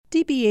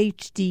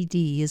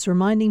CBHDD is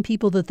reminding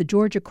people that the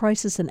Georgia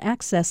Crisis and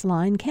Access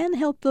Line can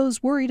help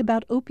those worried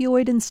about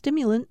opioid and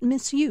stimulant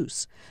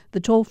misuse. The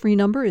toll-free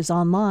number is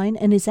online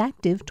and is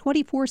active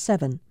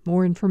 24/7.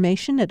 More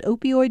information at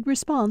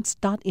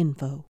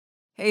opioidresponse.info.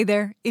 Hey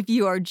there, if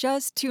you are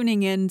just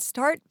tuning in,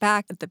 start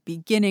back at the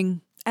beginning.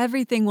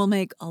 Everything will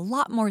make a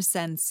lot more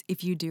sense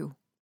if you do.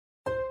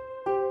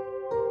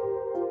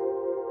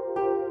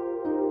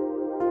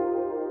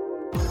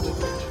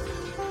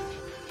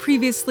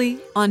 Previously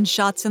on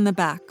Shots in the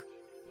Back.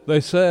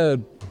 They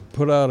said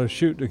put out a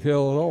shoot to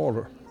kill an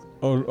order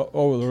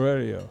over the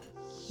radio.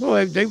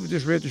 Well, they were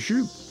just ready to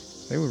shoot.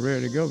 They were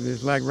ready to go.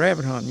 It's like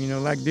rabbit hunting,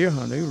 like deer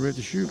hunting. They were ready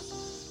to shoot.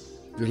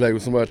 Just like when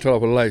somebody turn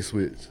off a light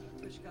switch.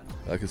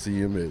 I can see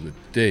him every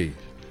day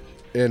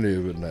and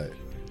every night.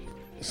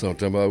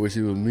 Sometimes I wish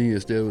it was me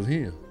instead of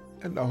him.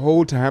 And the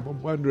whole time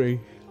I'm wondering,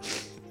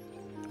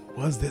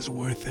 was this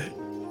worth it?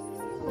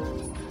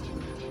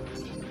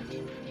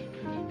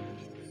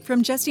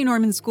 From Jesse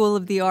Norman School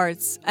of the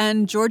Arts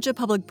and Georgia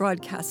Public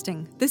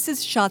Broadcasting, this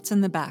is Shots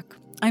in the Back.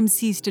 I'm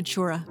C.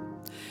 Stachura.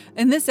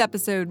 In this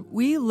episode,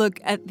 we look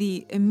at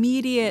the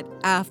immediate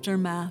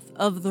aftermath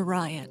of the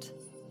riot.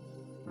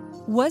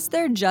 Was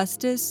there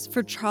justice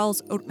for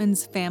Charles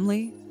Oatman's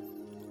family?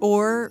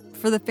 Or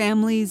for the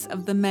families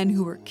of the men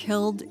who were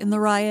killed in the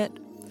riot?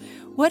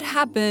 What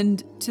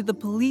happened to the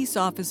police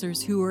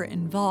officers who were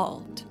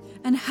involved?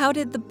 And how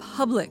did the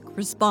public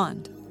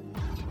respond?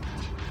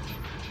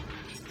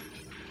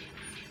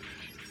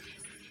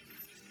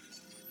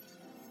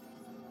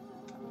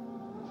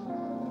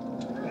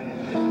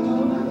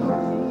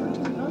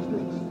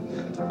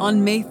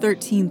 On May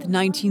 13th,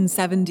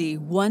 1970,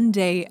 one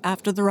day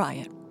after the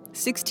riot,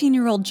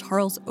 16-year-old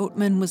Charles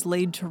Oatman was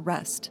laid to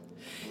rest.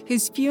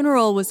 His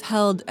funeral was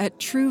held at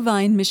True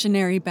Vine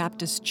Missionary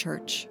Baptist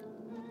Church.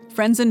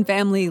 Friends and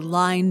family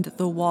lined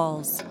the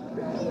walls.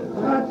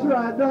 I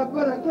tried not,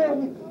 but I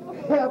can't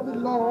help it,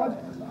 Lord.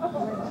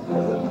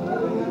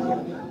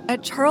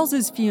 At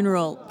Charles's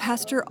funeral,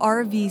 Pastor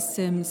R.V.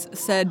 Sims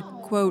said,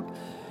 quote,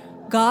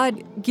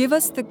 "God, give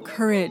us the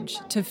courage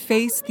to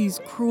face these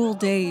cruel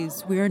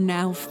days we are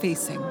now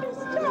facing." He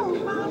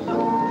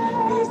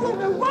said,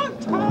 walk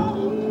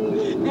tall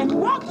and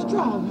walk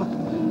strong.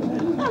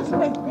 That's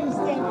what he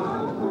said.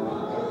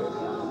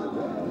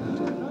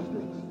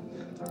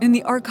 In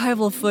the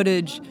archival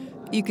footage,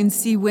 you can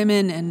see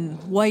women in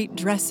white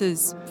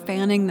dresses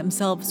fanning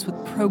themselves with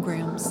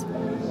programs.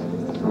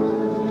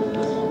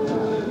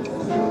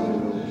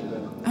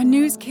 A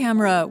news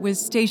camera was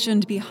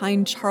stationed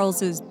behind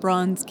Charles's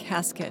bronze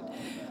casket.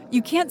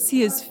 You can't see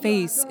his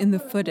face in the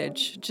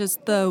footage,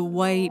 just the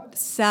white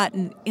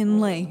satin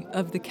inlay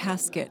of the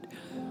casket.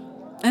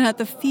 And at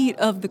the feet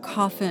of the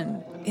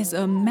coffin is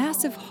a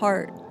massive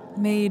heart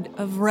made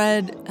of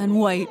red and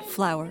white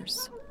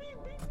flowers.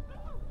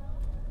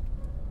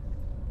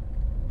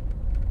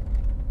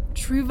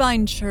 True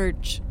Vine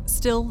Church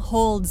still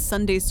holds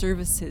Sunday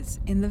services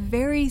in the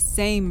very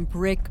same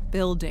brick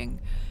building.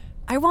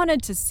 I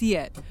wanted to see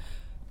it,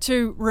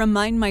 to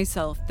remind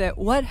myself that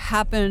what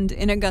happened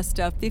in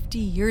Augusta 50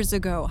 years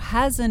ago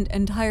hasn't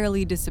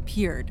entirely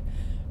disappeared.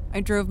 I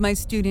drove my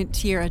student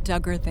Tiara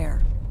Duggar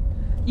there.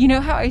 You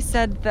know how I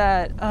said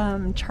that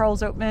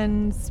Charles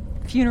Oatman's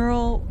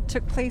funeral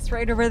took place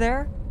right over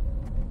there?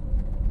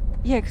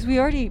 Yeah, because we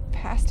already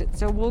passed it,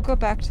 so we'll go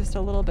back just a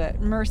little bit.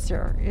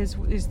 Mercer is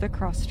the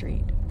cross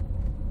street.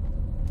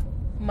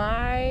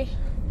 I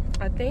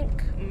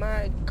think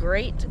my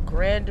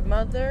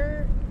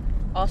great-grandmother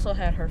also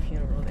had her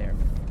funeral there.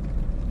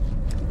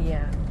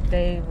 Yeah,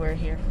 they were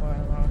here for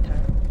a long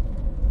time.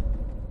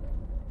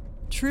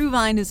 True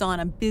Vine is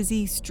on a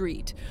busy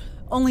street.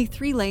 Only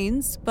 3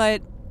 lanes,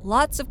 but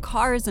lots of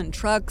cars and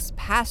trucks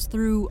pass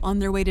through on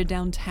their way to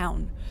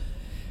downtown.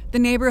 The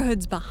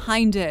neighborhoods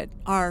behind it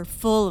are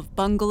full of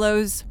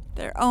bungalows.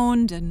 They're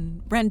owned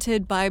and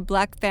rented by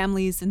Black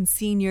families and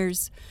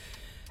seniors.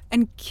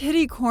 And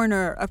kitty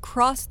corner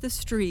across the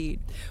street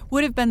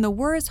would have been the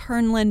Wurz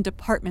Hernlin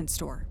department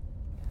store.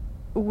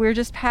 We're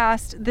just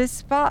past this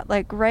spot,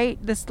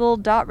 this little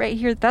dot right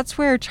here. That's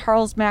where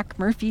Charles Mack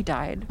Murphy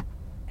died.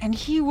 And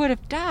he would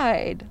have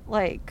died,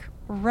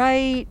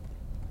 right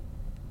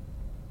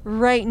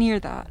near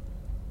that.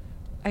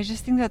 I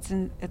just think it's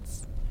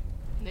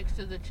next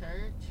to the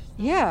church?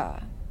 Yeah.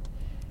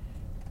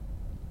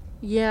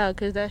 Yeah,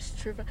 because that's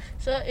true.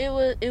 So it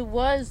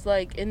was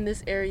in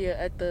this area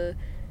at the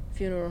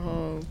funeral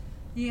home.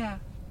 Yeah.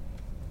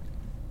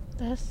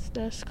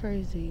 That's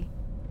crazy.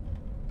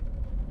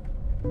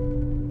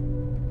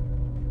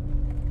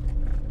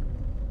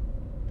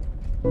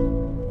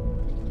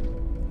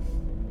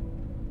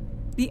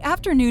 The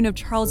afternoon of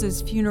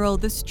Charles's funeral,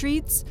 the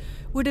streets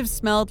would have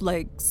smelled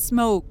like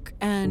smoke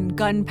and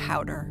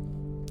gunpowder.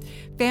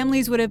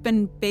 Families would have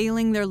been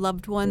bailing their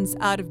loved ones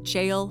out of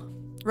jail.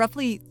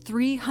 Roughly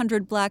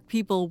 300 Black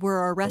people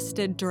were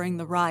arrested during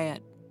the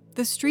riot.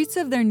 The streets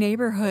of their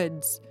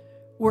neighborhoods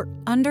were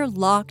under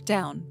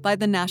lockdown by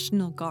the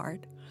National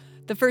Guard.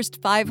 The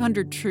first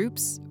 500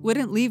 troops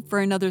wouldn't leave for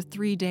another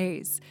 3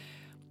 days.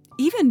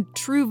 Even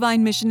True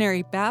Vine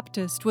Missionary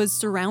Baptist was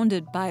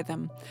surrounded by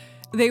them.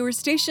 They were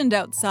stationed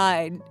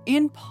outside,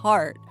 in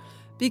part,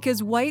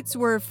 because whites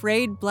were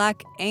afraid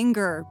black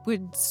anger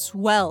would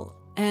swell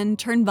and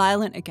turn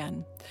violent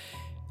again.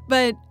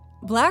 But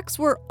blacks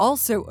were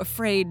also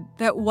afraid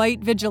that white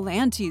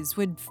vigilantes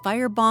would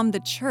firebomb the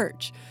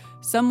church.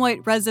 Some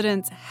white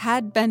residents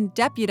had been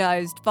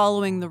deputized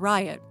following the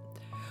riot.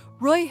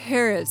 Roy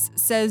Harris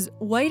says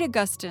white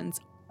Augustans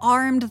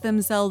armed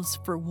themselves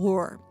for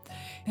war.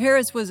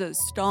 Harris was a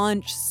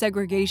staunch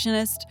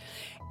segregationist,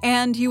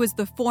 and he was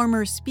the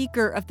former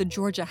Speaker of the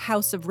Georgia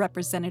House of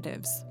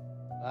Representatives.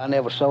 I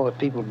never saw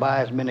people buy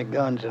as many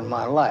guns in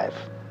my life.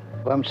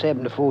 I'm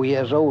 74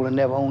 years old and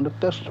never owned a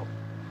pistol.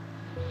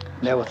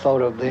 Never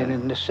thought of the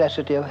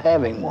necessity of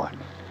having one.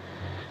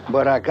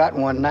 But I got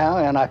one now,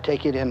 and I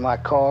take it in my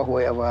car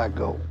wherever I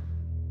go.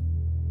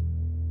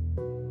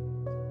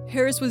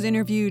 Harris was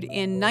interviewed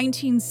in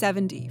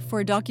 1970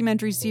 for a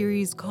documentary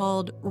series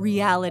called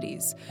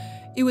Realities.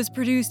 It was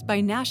produced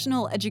by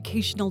National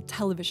Educational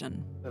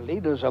Television. The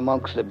leaders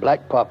amongst the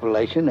black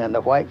population and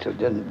the whites have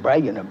been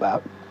bragging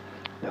about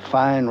the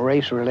fine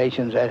race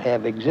relations that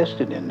have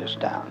existed in this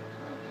town.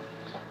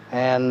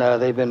 And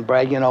they've been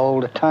bragging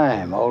all the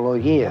time, all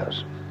those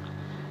years.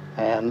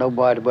 And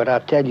nobody, but I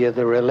tell you,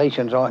 the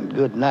relations aren't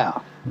good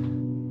now.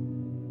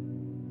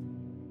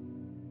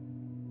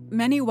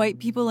 Many white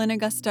people in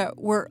Augusta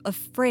were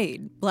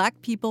afraid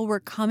black people were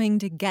coming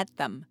to get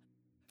them.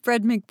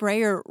 Fred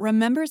McBrayer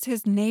remembers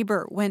his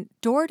neighbor went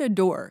door to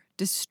door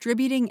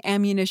distributing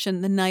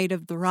ammunition the night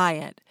of the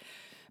riot.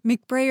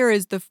 McBrayer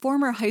is the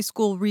former high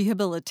school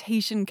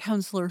rehabilitation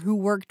counselor who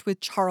worked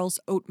with Charles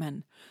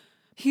Oatman.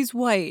 He's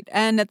white,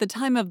 and at the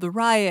time of the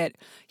riot,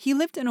 he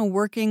lived in a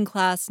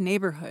working-class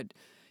neighborhood.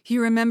 He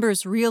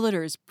remembers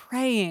realtors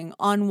preying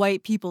on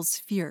white people's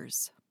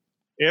fears.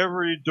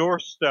 Every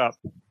doorstep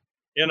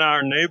in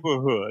our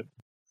neighborhood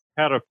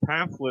had a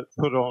pamphlet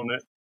put on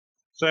it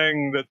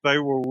saying that they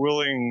were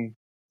willing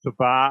to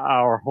buy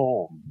our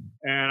home.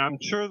 And I'm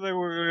sure they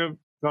were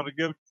going to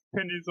give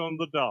pennies on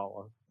the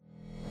dollar.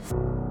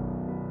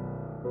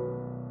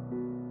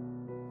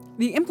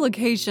 The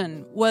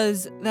implication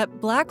was that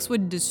blacks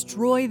would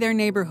destroy their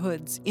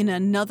neighborhoods in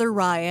another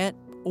riot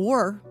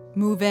or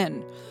move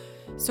in.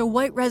 So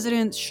white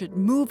residents should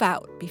move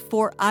out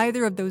before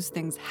either of those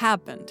things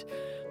happened.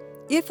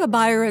 If a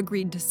buyer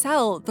agreed to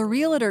sell, the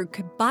realtor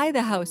could buy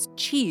the house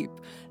cheap.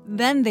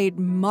 Then they'd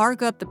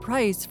mark up the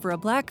price for a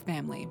black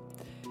family.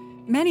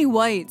 Many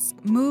whites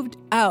moved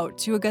out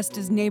to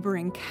Augusta's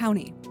neighboring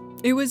county.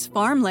 It was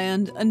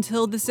farmland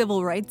until the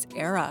Civil Rights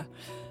era.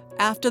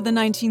 After the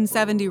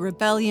 1970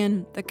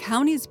 rebellion, the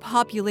county's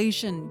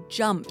population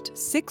jumped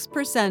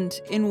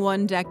 6% in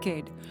one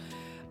decade.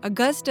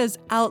 Augusta's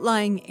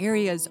outlying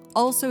areas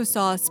also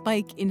saw a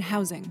spike in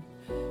housing.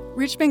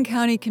 Richmond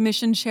County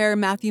Commission Chair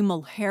Matthew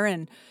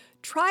Mulherin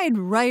tried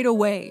right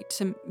away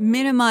to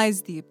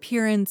minimize the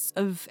appearance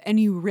of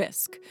any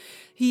risk.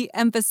 He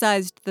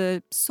emphasized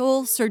the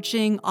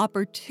soul-searching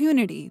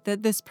opportunity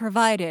that this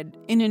provided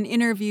in an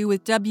interview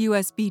with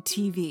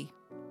WSB-TV.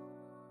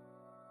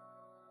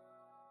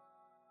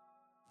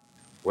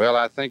 Well,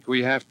 I think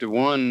we have to,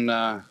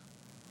 one,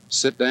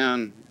 sit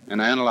down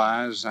and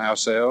analyze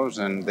ourselves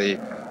and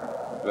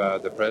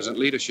the present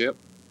leadership.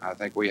 I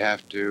think we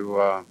have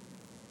to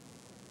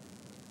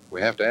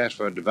ask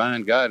for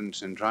divine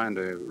guidance in trying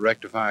to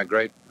rectify a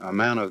great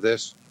amount of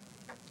this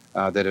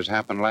that has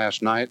happened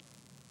last night.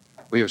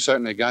 We have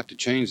certainly got to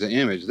change the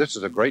image. This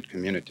is a great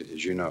community,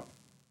 as you know.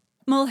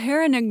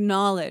 Mulherin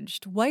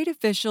acknowledged white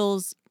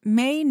officials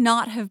may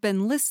not have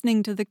been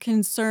listening to the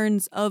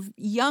concerns of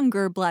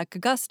younger black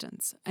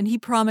Augustans, and he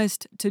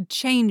promised to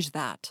change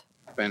that.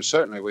 And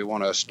certainly we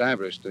want to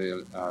establish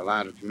the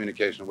line of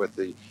communication with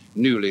the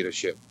new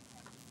leadership.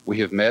 We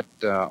have met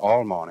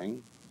all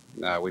morning.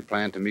 We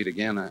plan to meet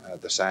again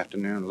this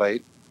afternoon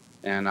late,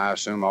 and I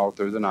assume all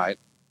through the night.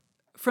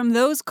 From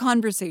those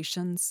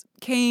conversations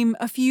came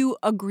a few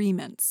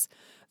agreements.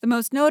 The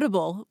most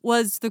notable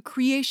was the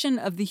creation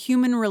of the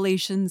Human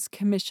Relations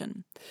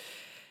Commission.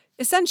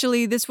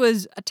 Essentially, this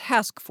was a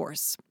task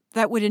force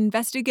that would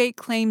investigate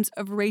claims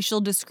of racial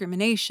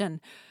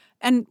discrimination,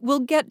 and we'll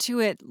get to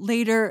it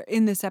later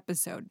in this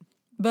episode.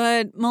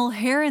 But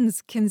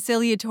Mulherin's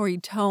conciliatory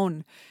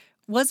tone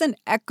wasn't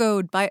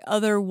echoed by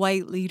other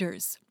white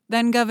leaders.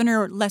 Then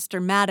Governor Lester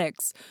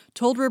Maddox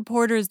told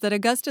reporters that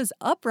Augusta's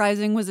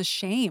uprising was a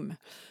shame.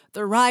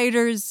 The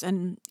rioters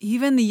and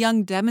even the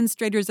young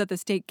demonstrators at the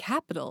state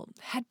capitol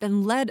had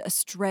been led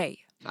astray.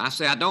 I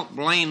say I don't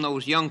blame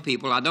those young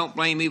people. I don't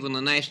blame even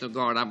the National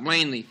Guard. I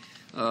blame the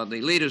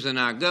leaders in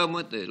our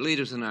government, the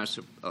leaders in our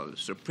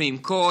Supreme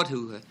Court,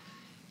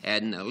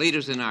 and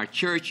leaders in our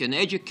church and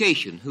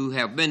education who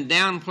have been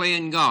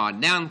downplaying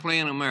God,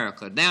 downplaying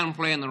America,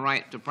 downplaying the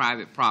right to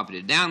private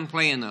property,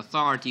 downplaying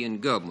authority in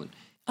government.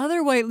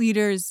 Other white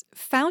leaders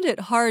found it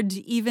hard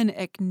to even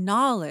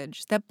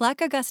acknowledge that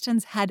black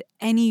Augustans had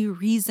any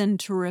reason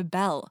to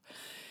rebel.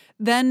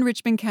 Then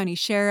Richmond County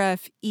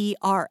Sheriff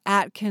E.R.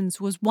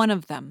 Atkins was one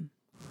of them.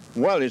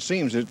 Well, it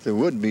seems that there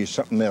would be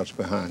something else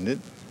behind it.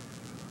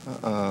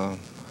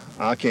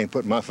 I can't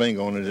put my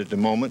finger on it at the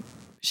moment.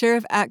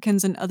 Sheriff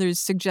Atkins and others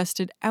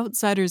suggested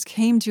outsiders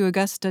came to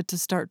Augusta to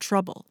start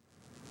trouble.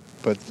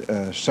 But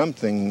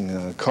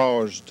something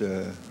caused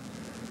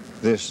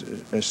this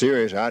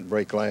serious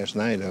outbreak last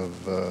night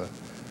of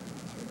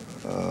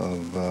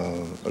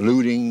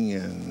looting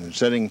and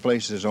setting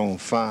places on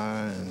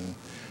fire and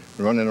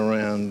running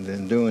around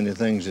and doing the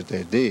things that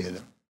they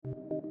did.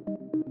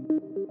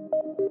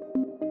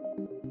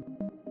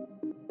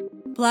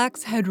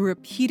 Blacks had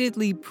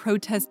repeatedly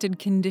protested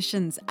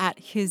conditions at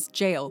his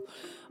jail,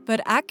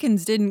 but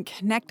Atkins didn't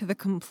connect the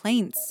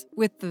complaints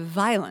with the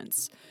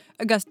violence.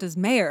 Augusta's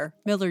mayor,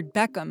 Millard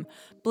Beckham,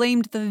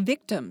 blamed the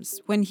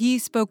victims when he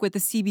spoke with a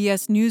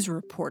CBS News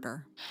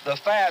reporter. The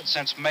fad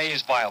since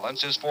May's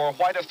violence is for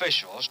white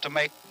officials to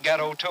make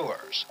ghetto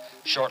tours.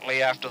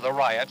 Shortly after the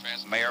riot,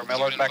 Mayor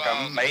Millard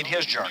Beckham made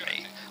his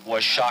journey,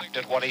 was shocked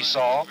at what he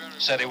saw,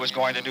 said he was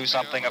going to do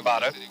something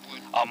about it.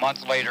 A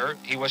month later,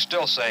 he was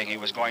still saying he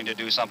was going to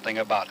do something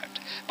about it.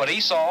 But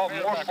he saw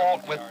more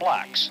fault with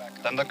blacks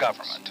than the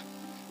government.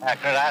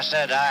 Because I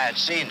said I had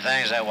seen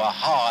things that were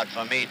hard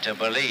for me to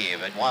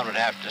believe, and one would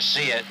have to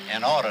see it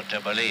in order to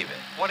believe it.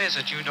 What is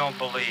it you don't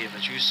believe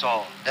that you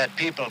saw? That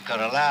people could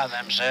allow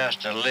themselves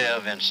to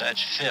live in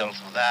such filth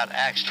without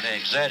actually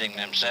exerting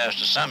themselves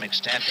to some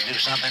extent to do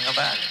something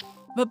about it.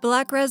 But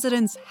black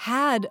residents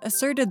had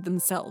asserted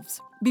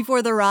themselves.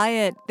 Before the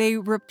riot, they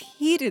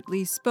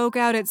repeatedly spoke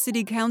out at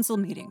city council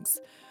meetings.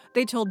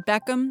 They told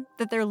Beckham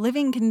that their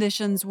living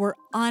conditions were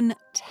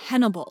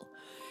untenable.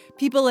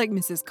 People like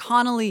Mrs.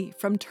 Connolly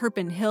from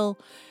Turpin Hill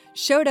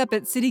showed up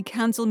at city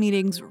council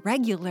meetings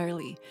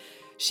regularly.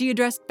 She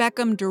addressed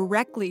Beckham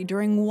directly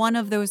during one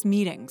of those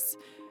meetings.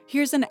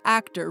 Here's an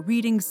actor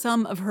reading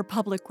some of her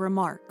public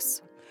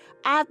remarks.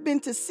 I've been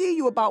to see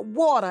you about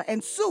water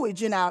and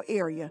sewage in our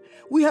area.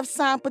 We have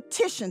signed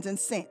petitions and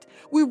sent.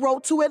 We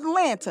wrote to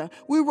Atlanta.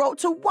 We wrote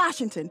to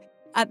Washington.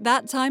 At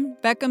that time,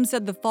 Beckham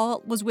said the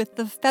fault was with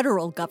the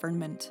federal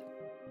government.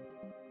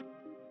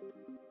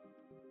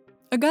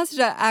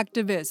 Augusta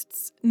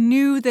activists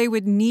knew they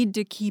would need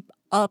to keep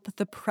up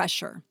the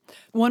pressure.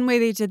 One way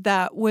they did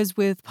that was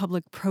with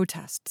public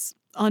protests.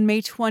 On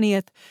May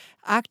 20th,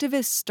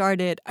 activists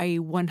started a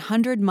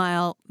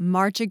 100-mile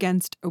March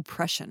Against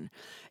Oppression.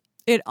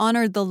 It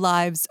honored the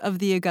lives of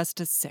the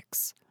Augusta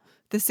Six,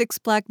 the 6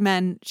 black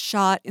men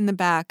shot in the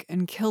back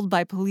and killed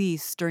by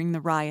police during the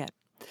riot.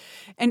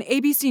 An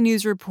ABC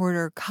News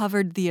reporter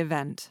covered the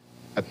event.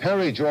 At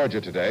Perry, Georgia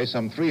today,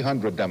 some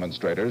 300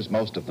 demonstrators,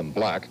 most of them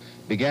black,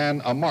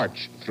 began a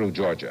march through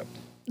Georgia.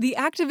 The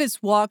activists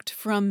walked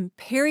from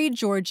Perry,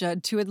 Georgia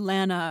to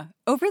Atlanta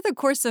over the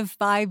course of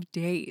 5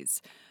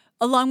 days.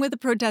 Along with the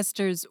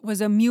protesters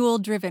was a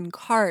mule-driven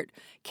cart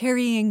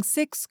carrying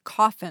 6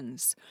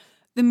 coffins.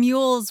 The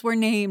mules were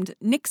named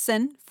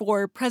Nixon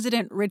for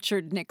President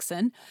Richard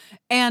Nixon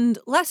and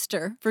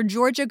Lester for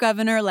Georgia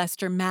Governor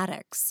Lester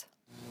Maddox.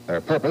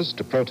 Their purpose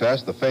to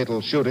protest the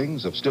fatal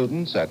shootings of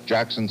students at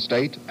Jackson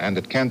State and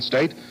at Kent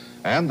State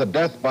and the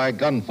death by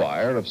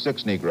gunfire of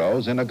 6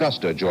 Negroes in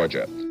Augusta,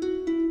 Georgia.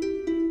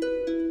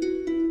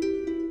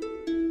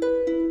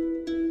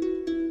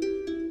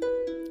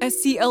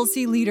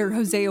 SCLC leader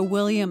Hosea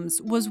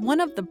Williams was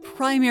one of the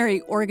primary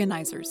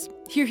organizers.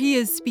 Here he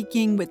is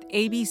speaking with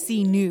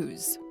ABC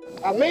News.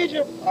 Our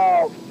major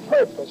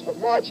purpose for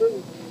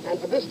marching and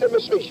for this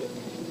demonstration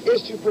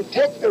is to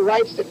protect the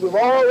rights that we've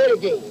already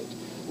gained.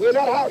 We're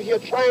not out here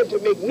trying to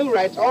make new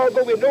rights,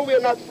 although we know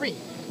we're not free.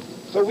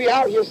 So we're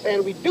out here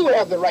saying we do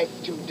have the right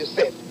to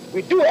dissent.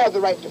 We do have the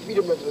right to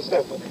freedom of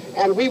assembly,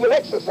 and we will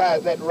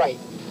exercise that right,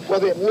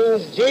 whether it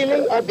means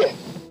jailing or death.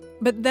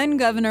 But then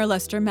Governor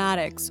Lester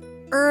Maddox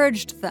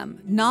urged them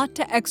not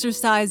to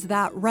exercise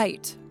that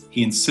right.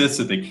 He insists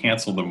that they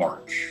cancel the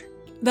march.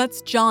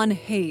 That's John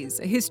Hayes,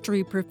 a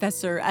history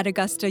professor at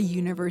Augusta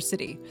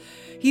University.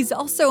 He's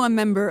also a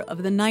member of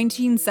the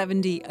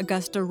 1970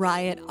 Augusta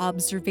Riot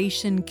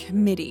Observation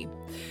Committee.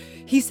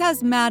 He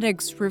says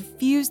Maddox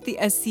refused the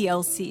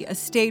SCLC a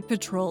state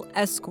patrol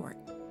escort.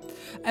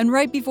 And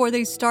right before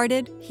they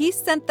started, he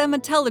sent them a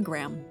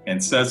telegram.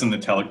 And says in the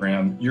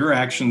telegram, your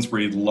actions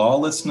breed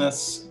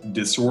lawlessness,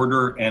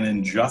 disorder, and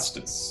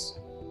injustice,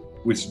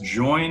 which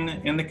join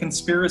in the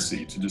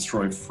conspiracy to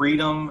destroy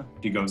freedom.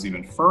 He goes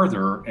even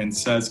further and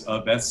says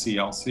of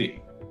SCLC,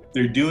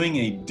 they're doing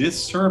a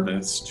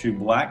disservice to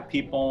black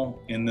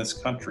people in this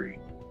country.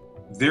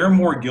 They're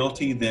more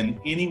guilty than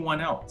anyone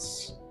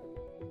else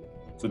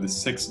for the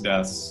 6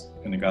 deaths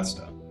in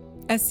Augusta.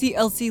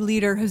 SCLC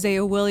leader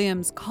Hosea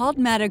Williams called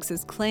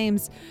Maddox's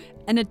claims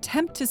an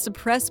attempt to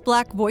suppress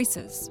black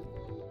voices.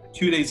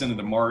 2 days into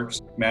the march,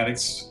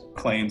 Maddox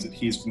claims that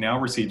he's now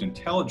received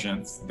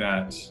intelligence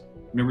that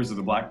members of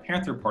the Black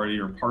Panther Party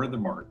are part of the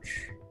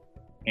march,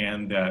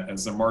 and that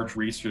as the march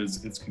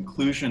reaches its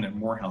conclusion at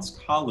Morehouse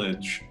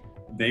College,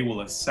 they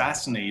will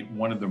assassinate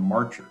one of the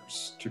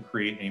marchers to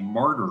create a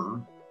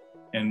martyr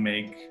and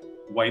make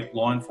white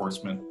law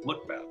enforcement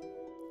look bad.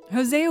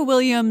 Hosea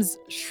Williams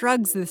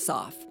shrugs this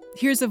off.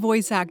 Here's a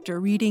voice actor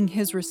reading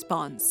his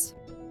response.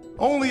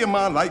 Only a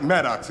mind like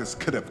Maddox's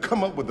could have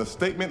come up with a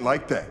statement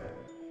like that.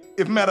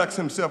 If Maddox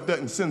himself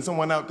doesn't send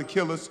someone out to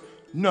kill us,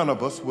 none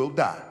of us will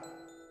die.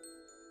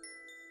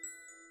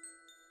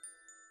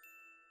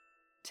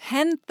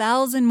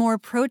 10,000 more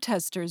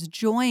protesters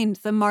joined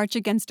the March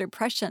Against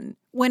Oppression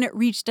when it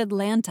reached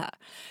Atlanta.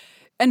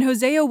 And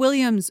Hosea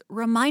Williams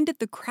reminded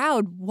the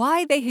crowd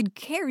why they had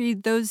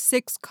carried those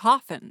 6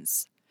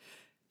 coffins.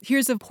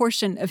 Here's a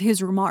portion of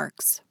his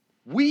remarks.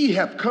 We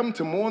have come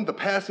to mourn the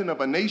passing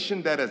of a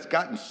nation that has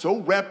gotten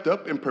so wrapped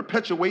up in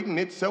perpetuating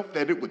itself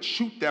that it would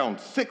shoot down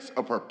 6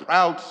 of her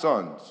proud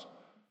sons.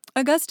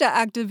 Augusta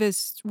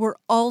activists were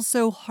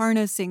also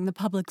harnessing the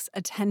public's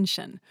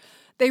attention.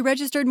 They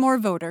registered more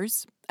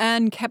voters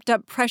and kept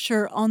up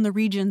pressure on the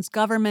region's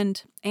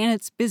government and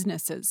its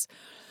businesses.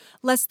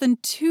 Less than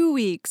 2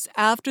 weeks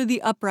after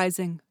the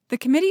uprising, the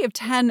Committee of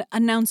 10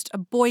 announced a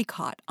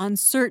boycott on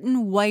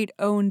certain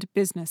white-owned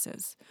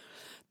businesses.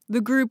 The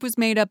group was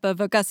made up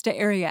of Augusta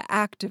area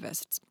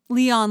activists.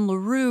 Leon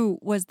LaRue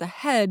was the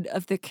head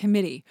of the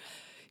committee.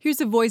 Here's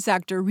a voice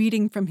actor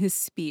reading from his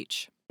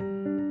speech.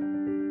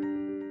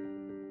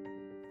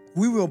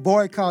 We will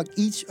boycott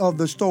each of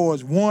the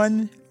stores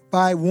one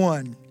by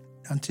one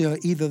until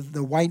either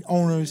the white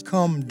owners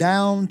come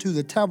down to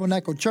the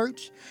Tabernacle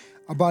Church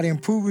about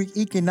improving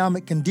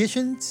economic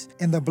conditions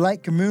in the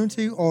black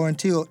community or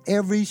until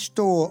every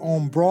store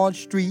on Broad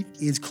Street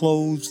is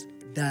closed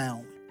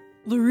down.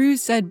 LaRue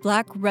said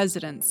black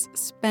residents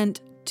spent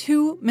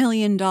 $2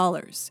 million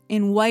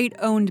in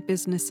white-owned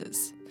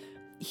businesses.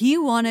 He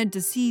wanted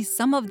to see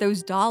some of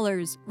those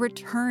dollars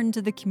return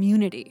to the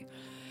community.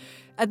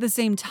 At the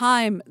same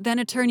time, then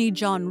Attorney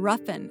John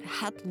Ruffin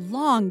had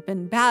long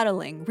been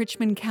battling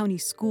Richmond County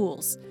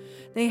schools.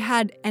 They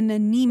had an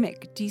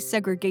anemic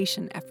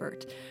desegregation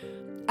effort.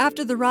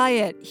 After the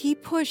riot, he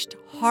pushed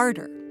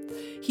harder.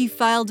 He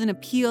filed an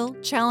appeal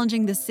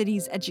challenging the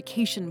city's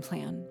education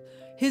plan.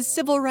 His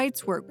civil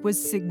rights work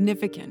was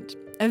significant.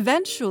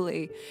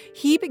 Eventually,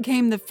 he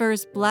became the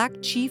first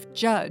black chief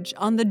judge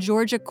on the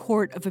Georgia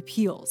Court of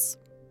Appeals.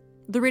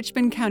 The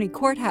Richmond County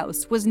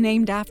Courthouse was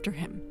named after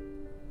him.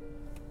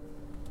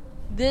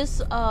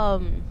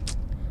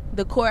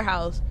 The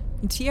courthouse.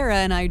 Tiara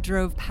and I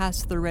drove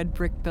past the red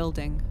brick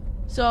building.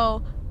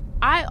 So,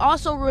 I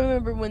also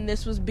remember when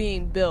this was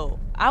being built.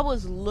 I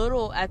was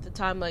little at the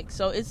time,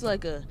 so it's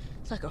like a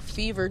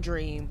fever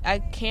dream. I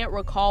can't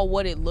recall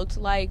what it looked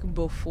like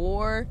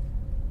before,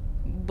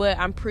 but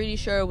I'm pretty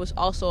sure it was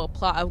also a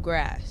plot of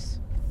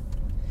grass.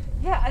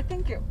 Yeah, I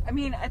think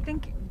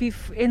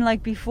before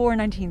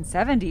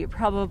 1970, it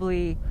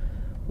probably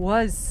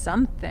was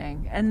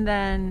something. And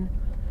then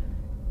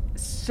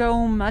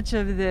so much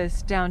of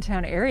this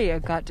downtown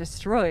area got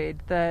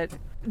destroyed that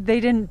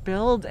they didn't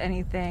build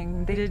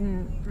anything. They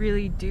didn't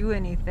really do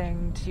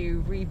anything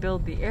to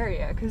rebuild the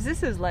area, because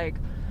this is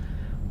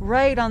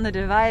right on the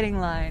dividing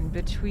line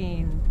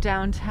between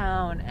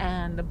downtown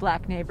and the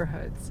black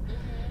neighborhoods.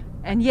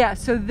 And yeah,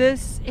 so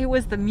it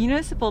was the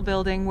municipal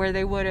building where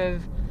they would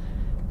have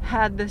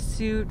had the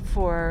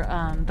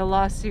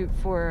lawsuit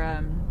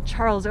for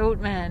Charles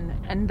Oatman,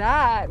 and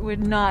that would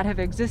not have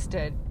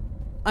existed.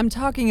 I'm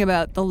talking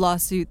about the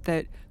lawsuit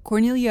that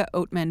Cornelia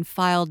Oatman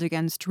filed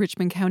against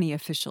Richmond County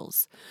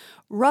officials.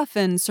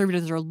 Ruffin served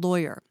as their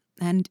lawyer,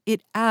 and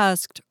it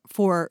asked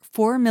for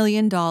 $4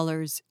 million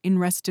in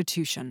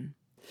restitution.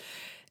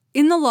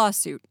 In the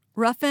lawsuit,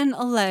 Ruffin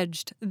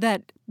alleged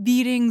that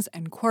beatings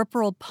and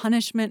corporal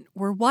punishment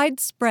were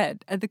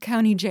widespread at the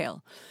county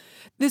jail.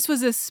 This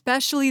was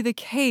especially the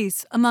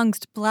case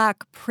amongst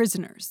black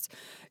prisoners.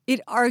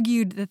 It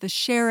argued that the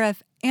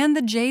sheriff and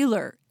the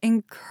jailer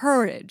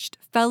encouraged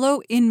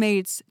fellow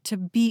inmates to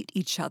beat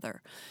each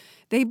other.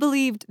 They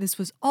believed this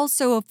was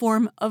also a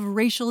form of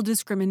racial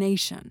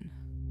discrimination.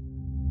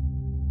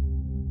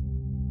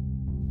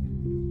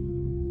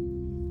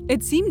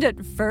 It seemed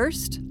at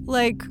first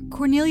like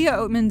Cornelia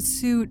Oatman's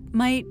suit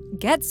might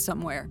get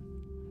somewhere.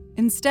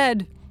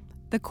 Instead,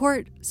 the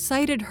court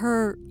cited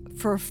her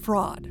for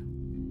fraud.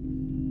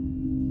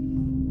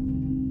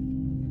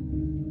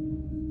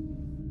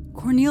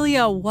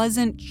 Cornelia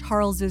wasn't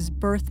Charles's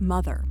birth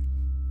mother.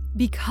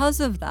 Because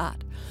of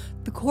that,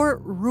 the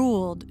court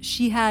ruled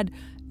she had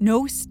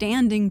no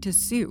standing to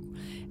sue,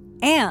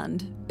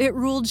 and it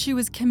ruled she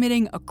was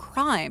committing a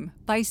crime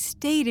by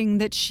stating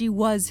that she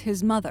was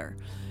his mother.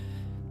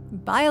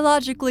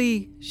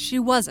 Biologically, she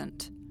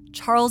wasn't.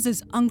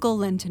 Charles's uncle,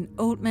 Linton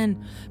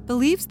Oatman,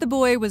 believes the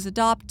boy was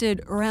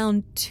adopted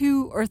around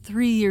 2 or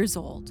 3 years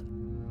old.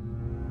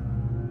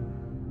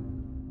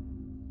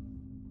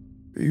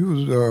 He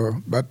was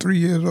about 3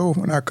 years old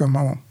when I come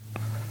home.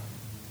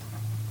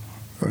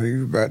 So he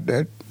was about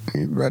that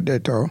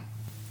tall.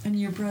 And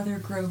your brother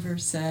Grover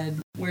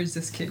said, "Where's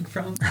this kid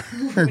from?"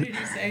 What did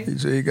he say? He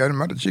said he got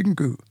him out of the chicken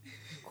coop.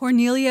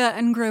 Cornelia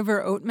and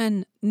Grover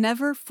Oatman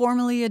never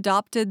formally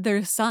adopted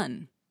their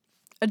son.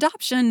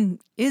 Adoption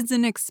is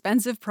an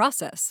expensive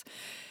process.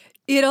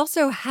 It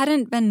also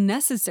hadn't been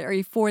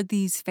necessary for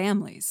these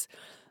families.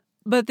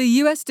 But the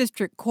U.S.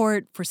 District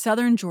Court for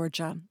Southern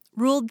Georgia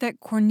ruled that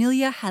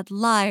Cornelia had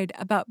lied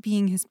about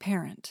being his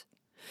parent.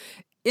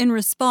 In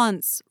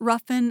response,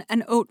 Ruffin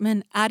and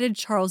Oatman added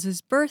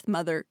Charles's birth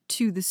mother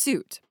to the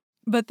suit.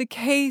 But the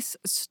case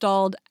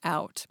stalled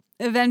out.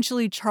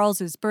 Eventually,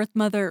 Charles's birth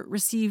mother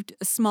received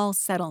a small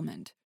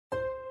settlement.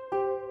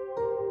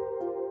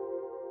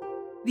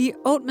 The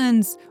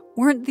Oatmans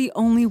weren't the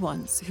only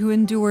ones who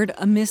endured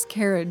a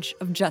miscarriage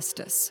of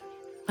justice.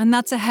 And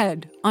that's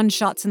ahead on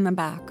Shots in the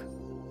Back.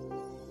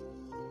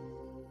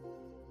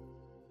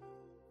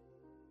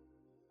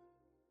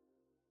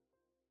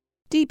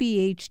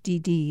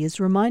 DBHDD is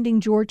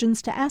reminding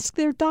Georgians to ask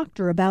their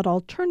doctor about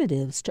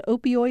alternatives to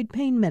opioid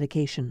pain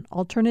medication.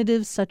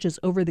 Alternatives such as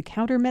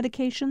over-the-counter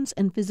medications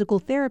and physical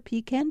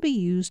therapy can be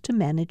used to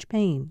manage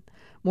pain.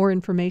 More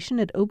information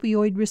at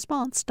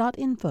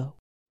opioidresponse.info.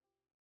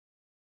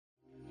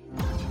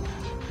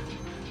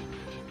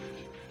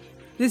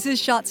 This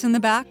is Shots in the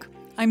Back.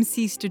 I'm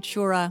Sis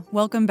Dachura.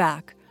 Welcome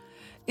back.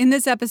 In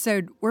this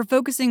episode, we're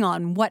focusing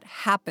on what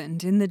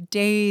happened in the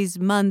days,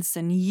 months,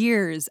 and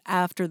years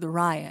after the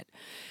riot.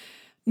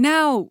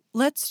 Now,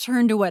 let's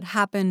turn to what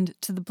happened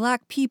to the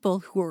Black people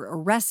who were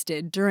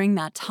arrested during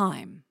that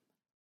time.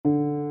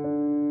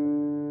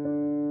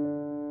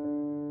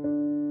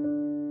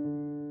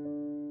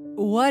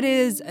 What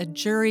is a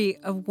jury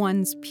of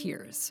one's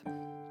peers?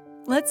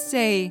 Let's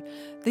say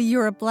that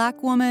you're a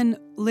Black woman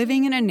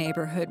living in a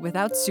neighborhood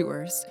without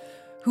sewers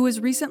who was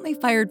recently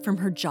fired from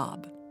her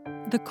job.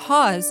 The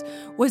cause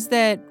was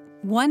that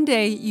one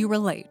day you were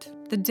late,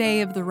 the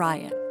day of the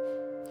riot.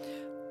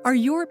 Are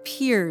your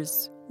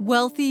peers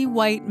wealthy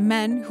white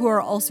men who are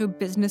also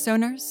business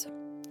owners?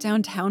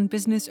 Downtown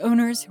business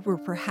owners who were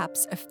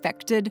perhaps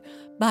affected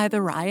by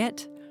the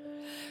riot?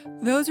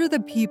 Those are the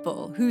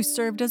people who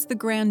served as the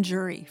grand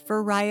jury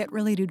for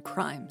riot-related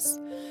crimes.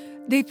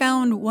 They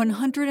found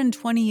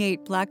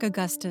 128 Black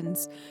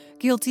Augustans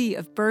guilty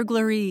of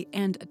burglary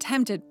and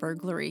attempted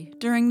burglary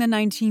during the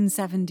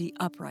 1970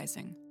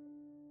 uprising.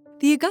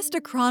 The Augusta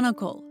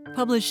Chronicle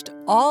published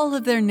all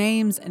of their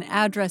names and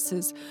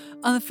addresses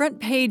on the front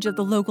page of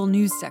the local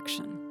news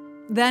section.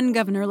 Then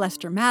Governor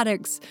Lester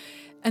Maddox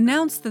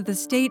announced that the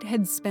state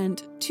had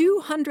spent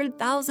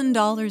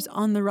 $200,000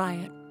 on the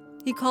riot.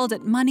 He called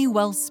it money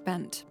well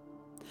spent.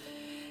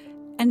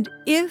 And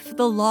if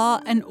the law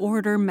and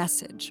order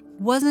message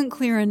wasn't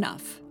clear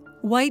enough,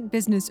 white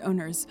business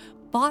owners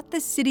bought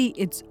the city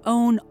its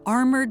own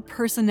armored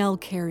personnel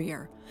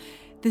carrier.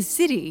 The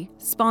city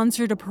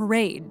sponsored a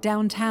parade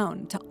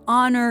downtown to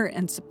honor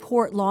and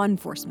support law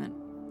enforcement.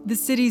 The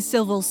city's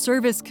Civil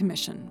Service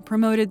Commission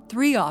promoted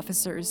 3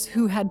 officers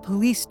who had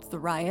policed the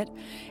riot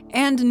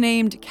and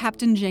named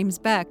Captain James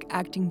Beck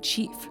acting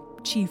chief.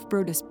 Chief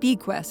Brodus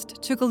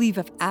Bequest took a leave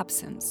of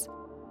absence.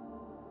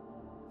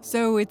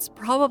 So it's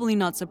probably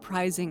not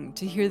surprising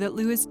to hear that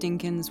Louis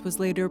Dinkins was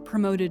later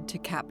promoted to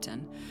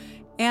captain,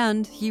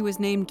 and he was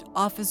named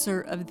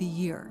Officer of the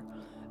Year.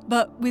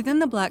 But within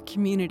the Black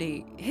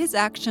community, his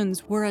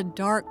actions were a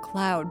dark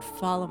cloud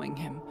following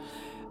him.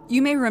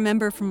 You may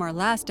remember from our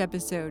last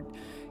episode,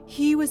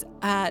 he was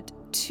at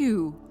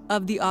 2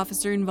 of the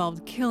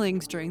officer-involved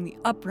killings during the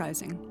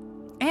uprising.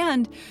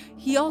 And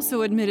he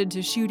also admitted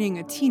to shooting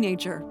a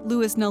teenager,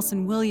 Lewis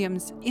Nelson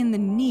Williams, in the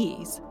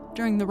knees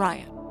during the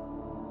riot.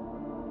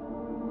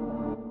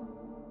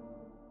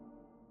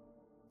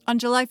 On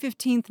July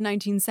 15,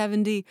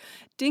 1970,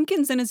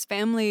 Dinkins and his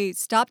family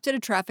stopped at a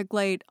traffic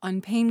light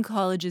on Payne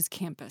College's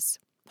campus.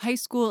 High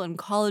school and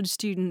college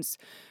students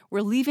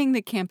were leaving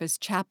the campus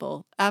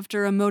chapel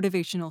after a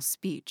motivational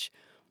speech.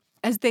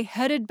 As they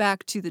headed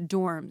back to the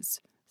dorms,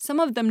 some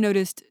of them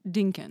noticed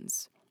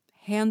Dinkins.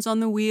 Hands on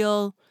the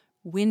wheel,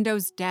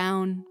 windows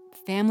down,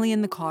 family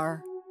in the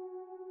car.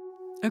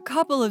 A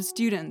couple of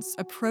students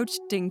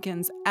approached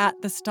Dinkins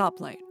at the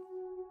stoplight.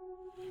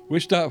 We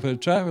stopped for the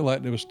traffic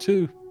light. There was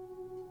 2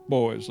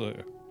 boys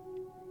there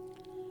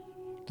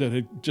that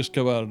had just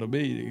come out of the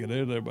meeting, and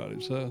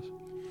everybody's house.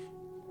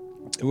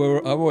 I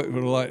waited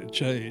for the light to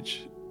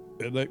change,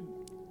 and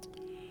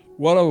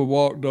one of them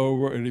walked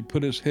over, and he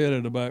put his head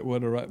in the back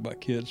window right in my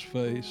kid's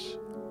face.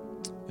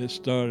 It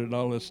started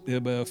all this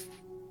MF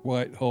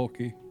white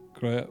hulky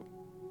crap,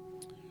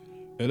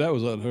 and that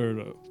was unheard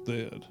of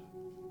then.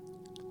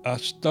 I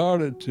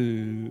started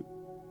to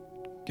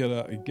get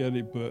out and get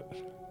him, but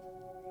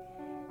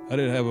I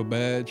didn't have a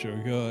badge or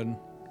a gun.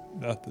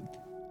 Nothing.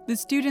 The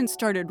students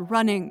started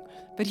running,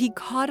 but he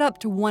caught up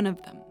to one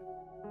of them.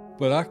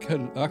 But I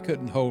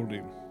couldn't hold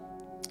him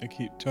and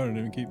keep turning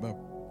him and keep my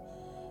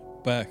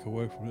back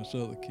away from this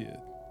other kid.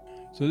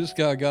 So this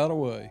guy got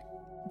away.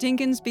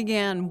 Dinkins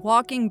began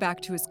walking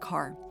back to his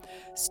car.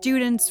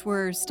 Students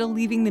were still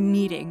leaving the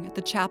meeting at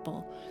the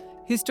chapel.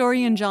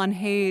 Historian John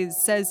Hayes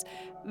says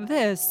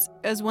this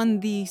is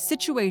when the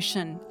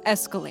situation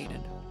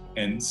escalated.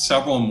 And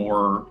several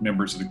more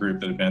members of the group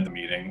that had been at the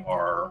meeting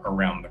are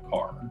around the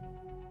car.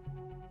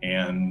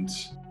 And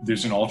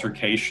there's an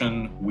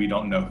altercation. We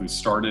don't know who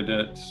started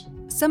it.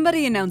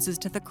 Somebody announces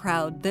to the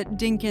crowd that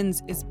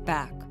Dinkins is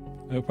back.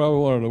 That's probably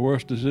one of the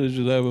worst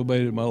decisions I ever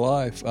made in my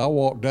life. I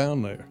walked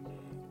down there,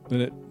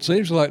 and it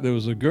seems like there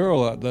was a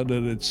girl out there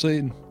that had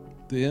seen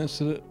the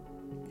incident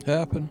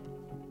happen.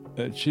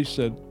 And she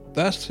said,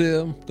 "That's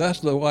him. That's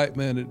the white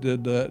man that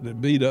did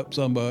that beat up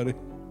somebody.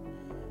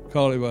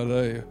 Called him by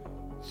name."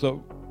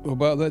 So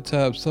about that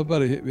time,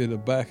 somebody hit me in the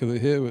back of the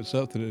head with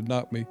something that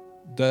knocked me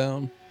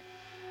down.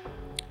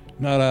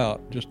 Not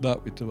out, just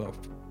knocked me to my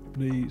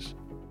knees.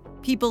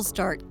 People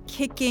start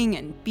kicking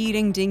and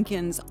beating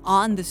Dinkins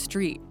on the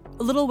street.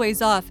 A little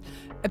ways off,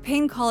 a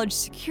Payne College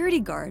security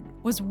guard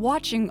was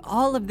watching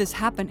all of this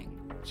happening.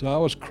 So I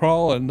was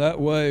crawling that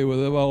way with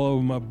them all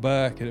over my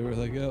back and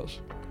everything else.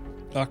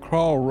 I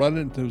crawled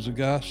running. There was a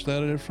guy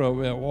standing in front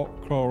of me.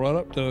 I crawled right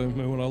up to him,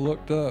 and when I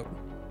looked up,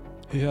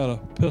 he had a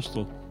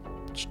pistol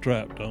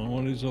strapped on,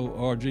 one of these old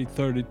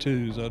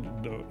RG-32s. I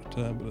didn't know at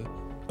the time,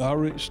 but I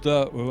reached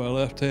up with my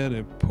left hand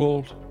and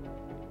pulled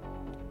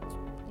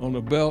on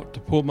the belt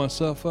to pull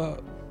myself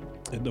out,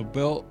 and the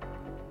belt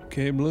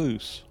came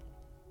loose,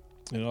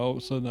 and all of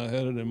a sudden I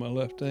had it in my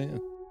left hand.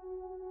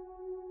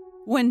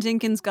 When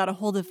Dinkins got a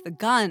hold of the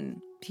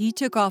gun, he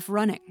took off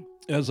running.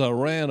 As I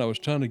ran, I was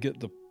trying to get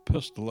the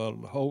pistol out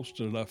of the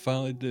holster, and I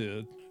finally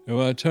did. And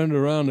when I turned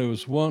around, there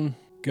was one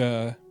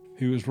guy.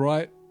 He was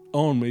right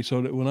on me,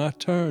 so that when I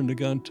turned, the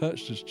gun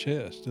touched his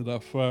chest, and I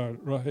fired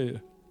right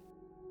here.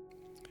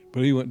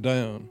 But he went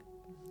down.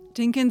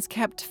 Dinkins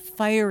kept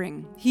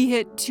firing. He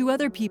hit 2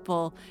 other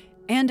people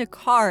and a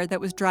car that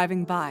was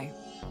driving by.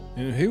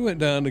 And he went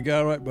down, the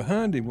guy right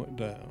behind him went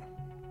down.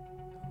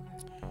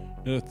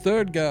 And the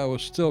third guy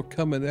was still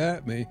coming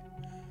at me,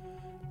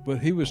 but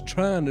he was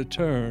trying to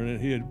turn, and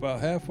he had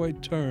about halfway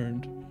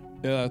turned,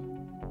 and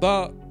I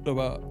thought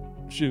about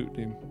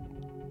shooting him,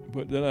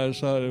 but then I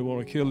decided I didn't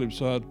want to kill him,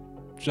 so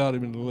I shot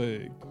him in the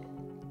leg.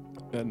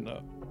 And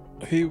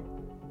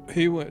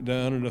he went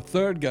down, and the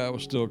third guy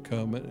was still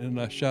coming, and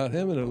I shot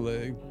him in the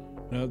leg.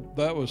 Now,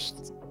 that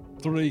was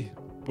 3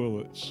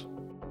 bullets.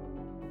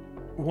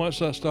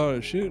 Once I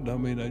started shooting, I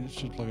mean, I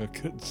just looked like I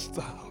couldn't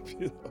stop,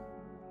 you know.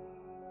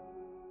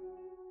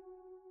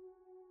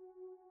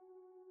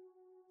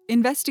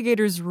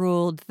 Investigators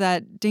ruled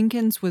that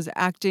Dinkins was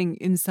acting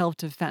in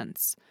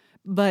self-defense,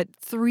 but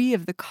 3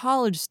 of the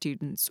college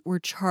students were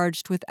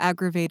charged with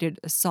aggravated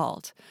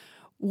assault.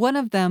 One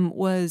of them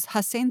was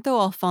Jacinto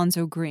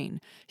Alfonso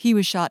Green. He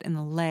was shot in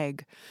the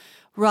leg.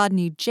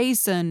 Rodney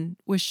Jason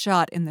was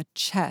shot in the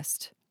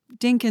chest.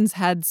 Dinkins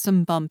had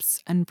some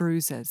bumps and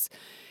bruises.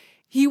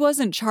 He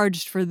wasn't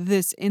charged for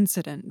this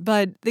incident,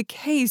 but the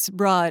case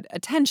brought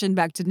attention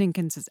back to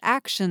Dinkins'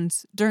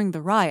 actions during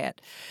the riot.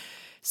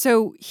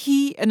 So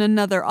he and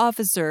another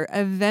officer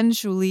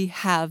eventually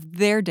have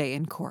their day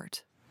in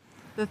court.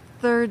 The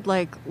third,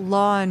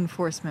 law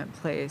enforcement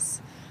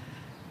place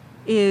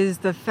is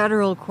the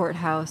federal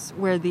courthouse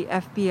where the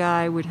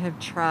FBI would have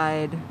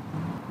tried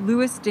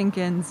Louis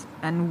Dinkins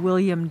and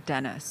William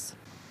Dennis.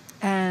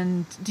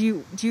 And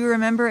do you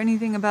remember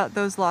anything about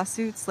those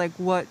lawsuits? Like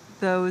what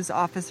those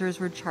officers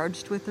were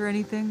charged with or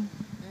anything?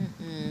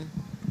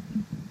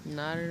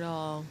 Not at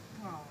all.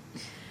 All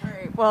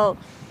right, well,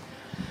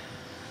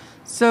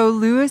 so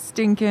Louis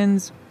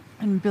Dinkins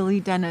and Billy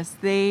Dennis,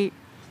 they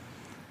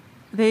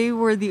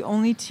were the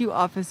only 2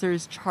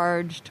 officers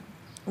charged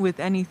with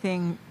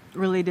anything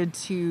related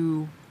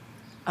to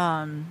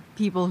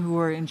people who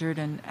were injured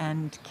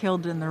and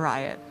killed in the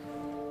riot.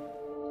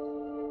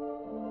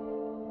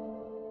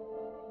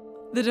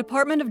 The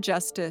Department of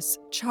Justice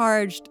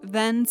charged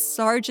then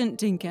Sergeant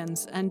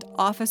Dinkins and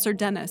Officer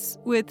Dennis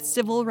with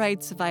civil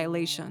rights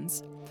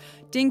violations.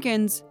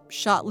 Dinkins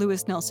shot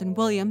Louis Nelson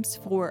Williams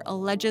for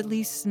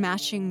allegedly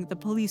smashing the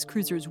police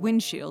cruiser's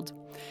windshield.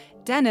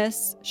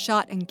 Dennis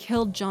shot and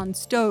killed John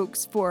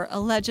Stokes for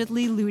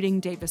allegedly looting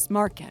Davis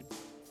Market.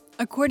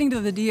 According to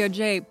the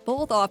DOJ,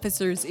 both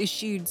officers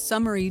issued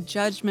summary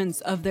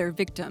judgments of their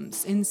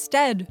victims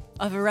instead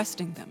of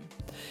arresting them.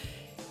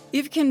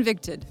 If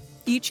convicted,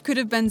 each could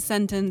have been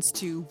sentenced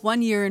to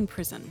 1 year in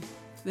prison.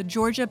 The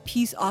Georgia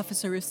Peace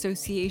Officer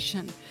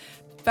Association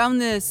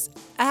found this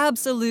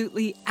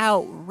absolutely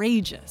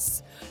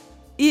outrageous.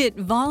 It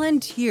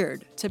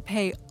volunteered to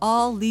pay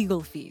all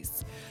legal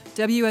fees.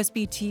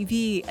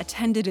 WSB-TV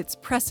attended its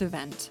press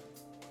event.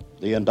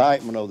 The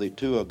indictment of the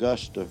 2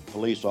 Augusta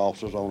police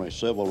officers on a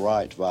civil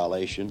rights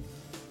violation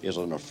is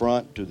an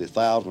affront to the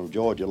thousands of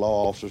Georgia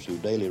law officers who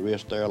daily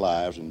risk their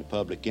lives in the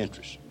public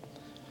interest.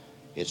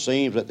 It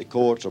seems that the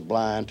courts are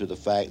blind to the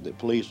fact that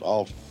police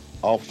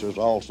officers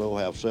also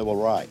have civil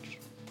rights.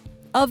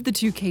 Of the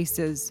 2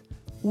 cases,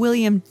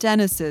 William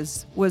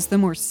Dennis's was the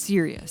more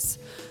serious.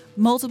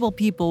 Multiple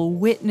people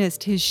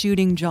witnessed his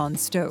shooting John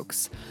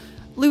Stokes.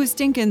 Louis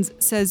Dinkins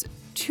says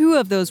 2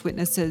 of those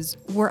witnesses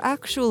were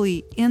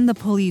actually in the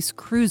police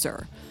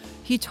cruiser.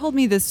 He told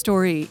me this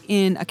story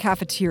in a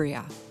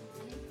cafeteria.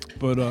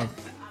 But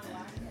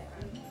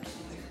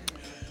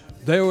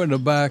they were in the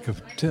back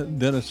of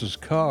Dennis's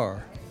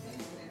car,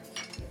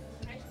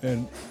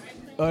 and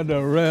under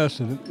arrest,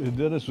 and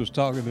Dennis was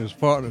talking to his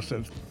partner,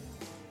 said,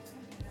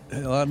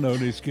 "Hell, I know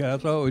these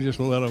guys. Oh, we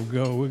just let them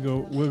go.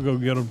 We'll go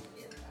get them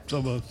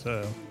some other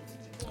time."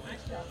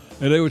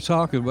 And they were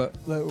talking about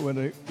that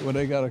when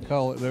they got a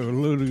call that they were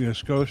looting a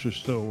grocery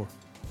store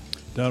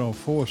down on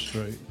 4th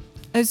Street.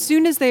 As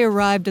soon as they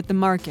arrived at the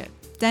market,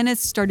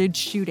 Dennis started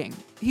shooting.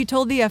 He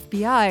told the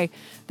FBI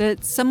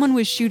that someone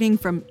was shooting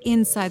from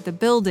inside the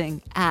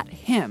building at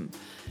him.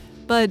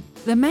 But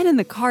the men in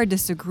the car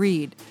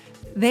disagreed.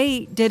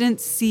 They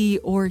didn't see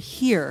or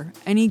hear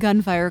any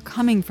gunfire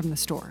coming from the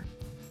store.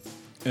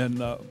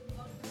 And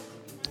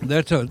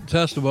their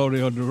testimony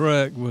on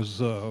direct was,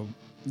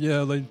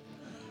 they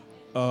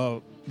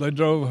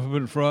drove up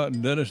in front,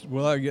 and Dennis,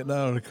 without getting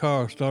out of the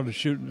car, started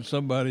shooting at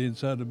somebody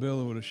inside the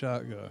building with a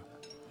shotgun.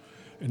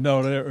 And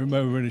no, they don't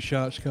remember any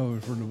shots coming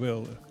from the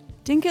building.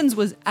 Dinkins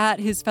was at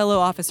his fellow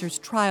officer's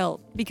trial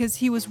because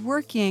he was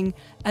working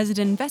as an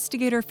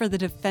investigator for the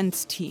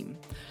defense team.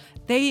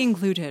 They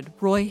included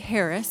Roy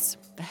Harris,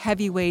 the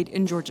heavyweight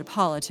in Georgia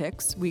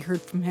politics. We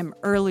heard from him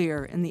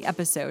earlier in the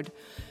episode.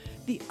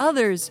 The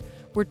others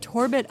were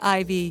Torbett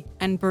Ivy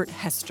and Bert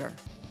Hester.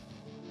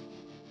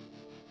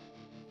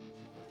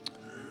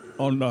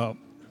 On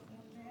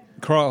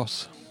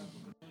cross,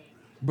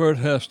 Bert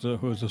Hester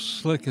was the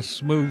slickest,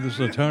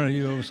 smoothest attorney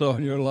you ever saw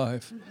in your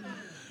life.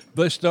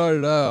 They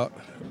started out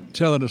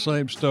telling the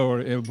same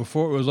story, and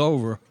before it was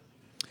over,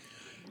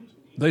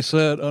 they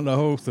said on the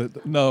oath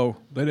that no,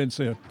 they didn't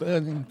say a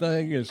thing.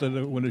 They said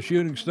that when the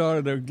shooting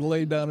started, they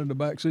laid down in the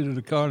back seat of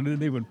the car and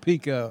didn't even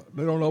peek out.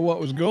 They don't know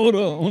what was going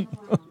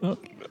on.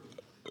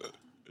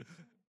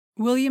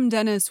 William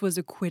Dennis was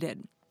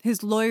acquitted.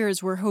 His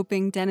lawyers were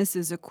hoping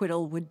Dennis's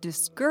acquittal would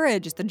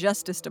discourage the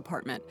Justice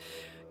Department,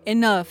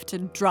 enough to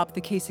drop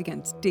the case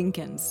against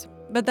Dinkins.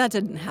 But that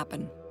didn't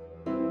happen.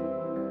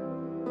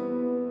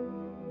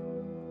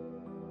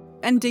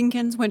 And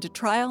Dinkins went to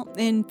trial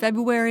in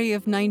February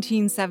of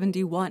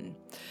 1971.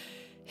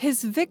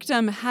 His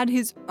victim had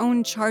his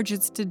own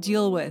charges to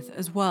deal with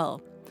as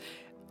well.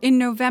 In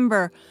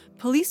November,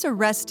 police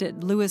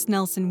arrested Lewis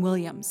Nelson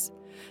Williams.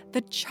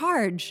 The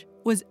charge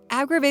was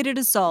aggravated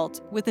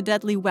assault with a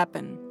deadly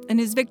weapon, and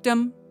his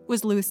victim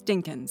was Louis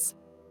Dinkins.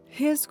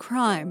 His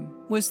crime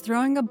was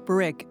throwing a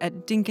brick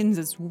at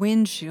Dinkins's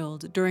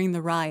windshield during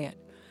the riot.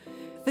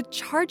 The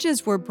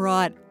charges were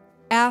brought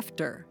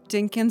after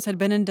Dinkins had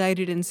been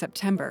indicted in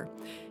September,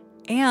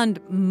 and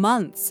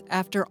months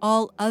after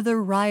all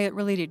other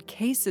riot-related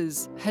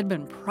cases had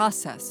been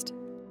processed.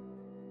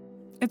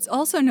 It's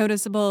also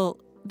noticeable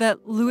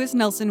that Lewis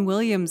Nelson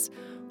Williams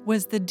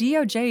was the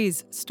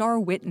DOJ's star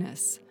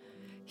witness.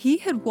 He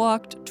had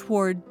walked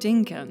toward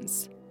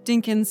Dinkins.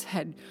 Dinkins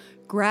had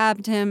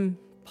grabbed him,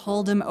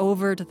 pulled him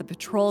over to the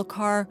patrol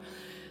car.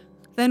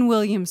 Then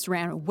Williams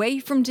ran away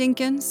from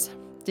Dinkins.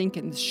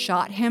 Dinkins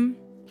shot him,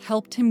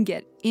 helped him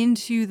get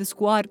into the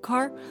squad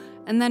car,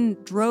 and then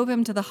drove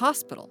him to the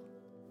hospital.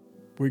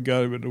 We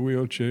got him in the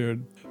wheelchair.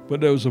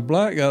 But there was a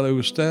black guy that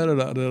was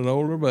standing out there, an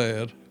older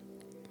man.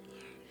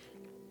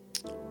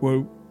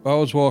 Well, I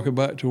was walking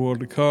back toward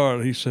the car,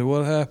 and he said,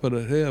 "What happened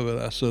to him?" And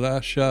I said, "I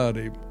shot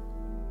him."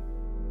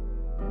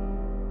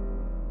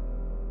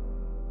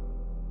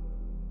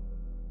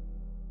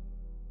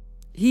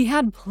 He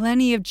had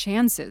plenty of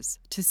chances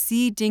to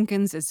see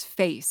Dinkins's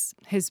face,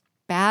 his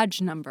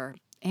badge number,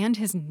 and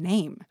his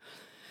name.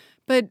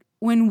 But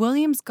when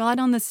Williams got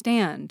on the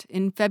stand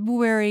in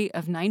February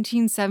of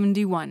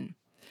 1971,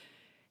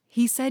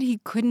 he said he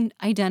couldn't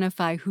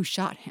identify who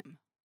shot him.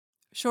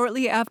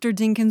 Shortly after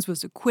Dinkins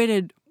was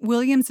acquitted,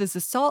 Williams's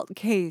assault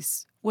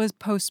case was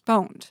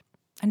postponed,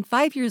 and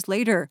 5 years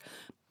later,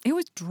 it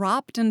was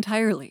dropped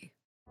entirely.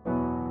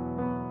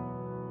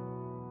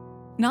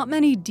 Not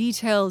many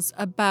details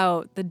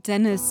about the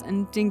Dennis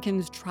and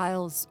Dinkins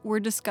trials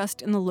were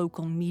discussed in the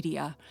local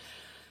media.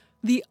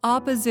 The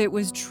opposite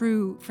was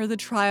true for the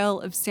trial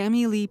of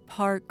Sammy Lee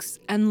Parks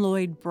and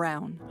Lloyd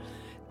Brown.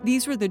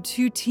 These were the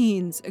two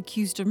teens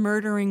accused of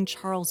murdering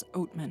Charles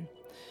Oatman.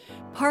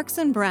 Parks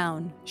and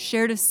Brown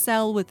shared a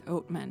cell with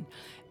Oatman,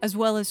 as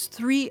well as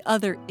 3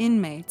 other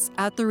inmates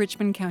at the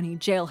Richmond County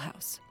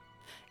jailhouse.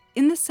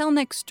 In the cell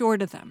next door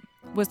to them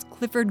was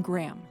Clifford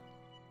Graham.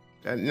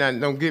 Now,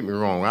 don't get me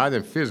wrong, I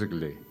didn't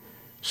physically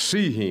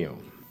see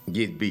him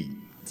get beat.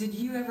 Did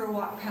you ever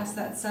walk past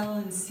that cell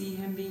and see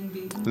him being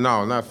beaten?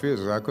 No, not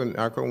physically.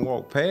 I couldn't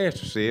walk past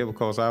the cell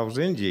because I was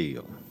in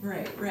jail.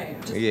 Right.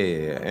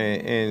 Yeah,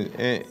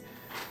 and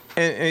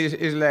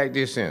it's like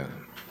this here.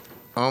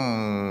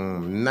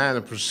 I'm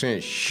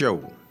 90%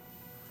 sure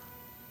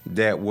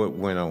that what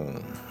went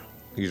on.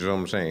 You know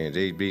what I'm saying?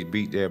 They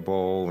beat that boy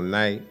all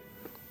night.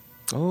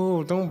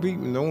 Oh, don't beat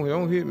me,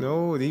 don't hit me.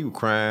 Oh, he was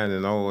crying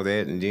and all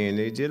that, and then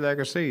they just like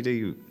I say,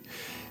 they were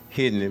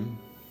hitting him.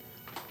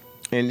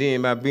 And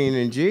then by being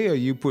in jail,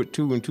 you put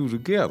 2 and 2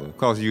 together,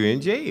 because you're in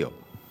jail.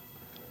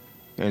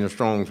 And the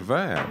strong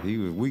survive. He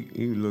was weak,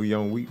 he was a little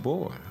young, weak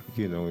boy.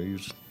 He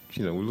was,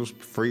 a little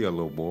frail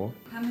little boy.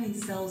 How many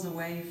cells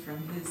away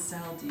from his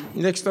cell do you think?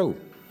 Next door.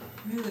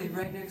 Really?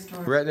 Right next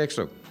door? Right next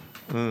door.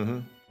 Mm-hmm.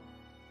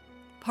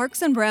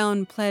 Parks and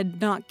Brown pled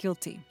not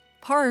guilty.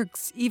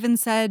 Parks even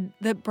said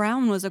that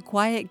Brown was a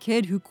quiet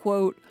kid who,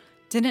 quote,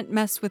 didn't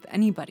mess with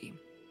anybody.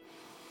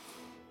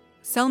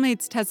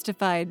 Cellmates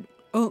testified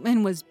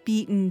Oatman was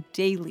beaten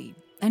daily,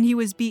 and he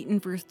was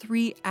beaten for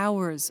 3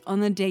 hours on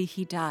the day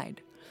he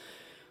died.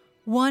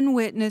 One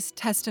witness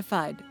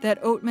testified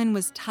that Oatman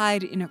was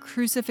tied in a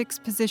crucifix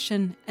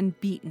position and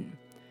beaten.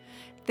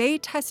 They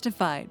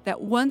testified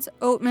that once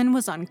Oatman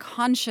was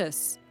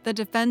unconscious, the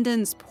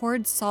defendants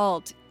poured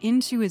salt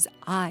into his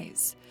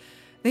eyes.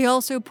 They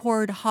also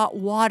poured hot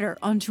water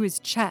onto his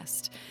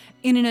chest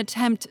in an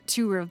attempt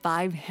to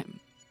revive him.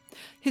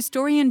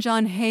 Historian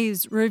John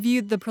Hayes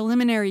reviewed the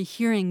preliminary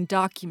hearing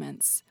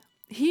documents.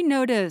 He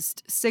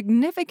noticed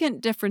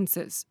significant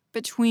differences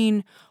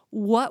between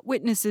what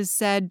witnesses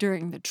said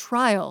during the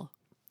trial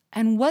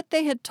and what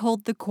they had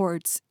told the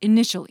courts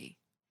initially.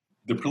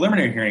 The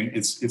preliminary hearing,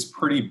 it's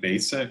pretty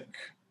basic.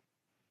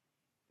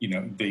 You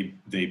know,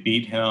 they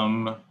beat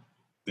him.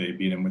 They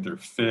beat him with their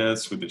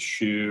fists, with a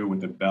shoe,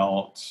 with a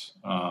belt,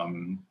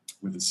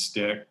 with a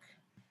stick.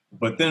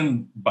 But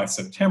then by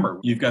September,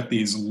 you've got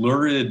these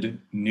lurid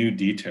new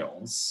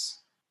details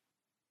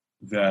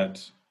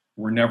that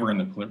were never in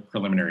the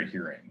preliminary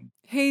hearing.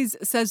 Hayes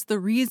says the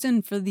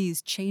reason for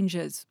these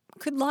changes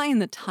could lie in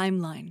the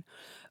timeline.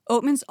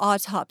 Oatman's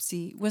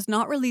autopsy was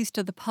not released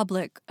to the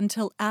public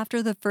until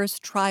after the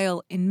first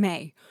trial in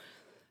May.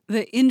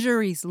 The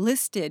injuries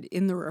listed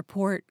in the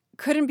report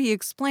couldn't be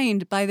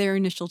explained by their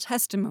initial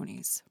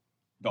testimonies.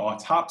 The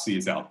autopsy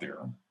is out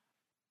there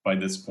by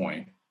this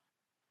point,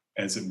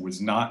 as it was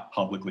not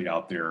publicly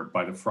out there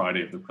by the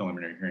Friday of the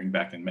preliminary hearing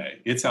back in May.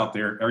 It's out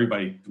there.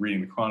 Everybody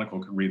reading the Chronicle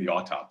could read the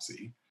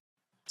autopsy.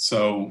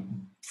 So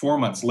 4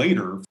 months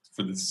later,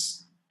 for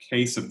this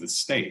case of the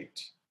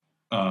state,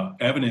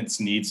 evidence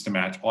needs to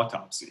match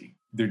autopsy.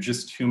 There are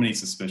just too many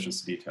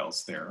suspicious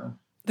details there.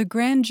 The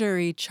grand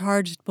jury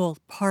charged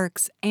both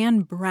Parks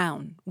and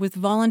Brown with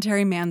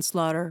voluntary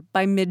manslaughter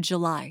by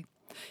mid-July.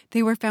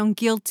 They were found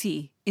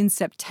guilty in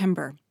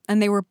September,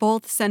 and they were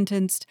both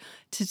sentenced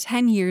to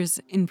 10 years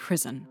in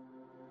prison.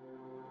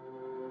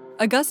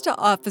 Augusta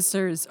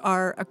officers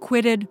are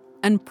acquitted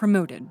and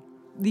promoted.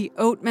 The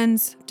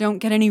Oatmans don't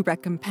get any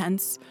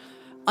recompense.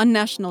 On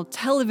national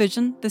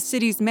television, the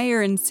city's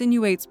mayor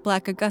insinuates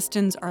Black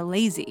Augustans are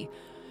lazy.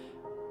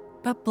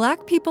 But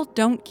Black people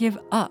don't give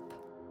up.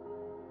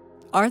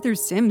 Arthur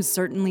Sims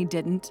certainly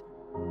didn't.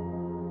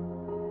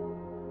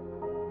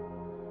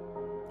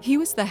 He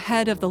was the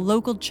head of the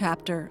local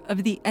chapter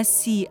of the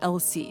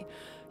SCLC.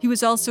 He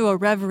was also a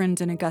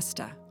reverend in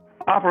Augusta.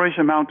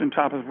 Operation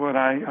Mountaintop is what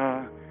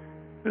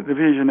the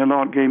vision the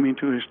Lord gave me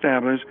to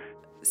establish.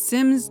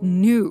 Sims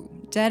knew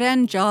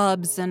dead-end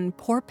jobs and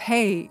poor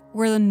pay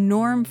were the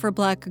norm for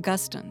Black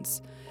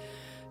Augustans.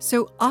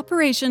 So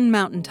Operation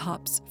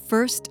Mountaintop's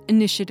first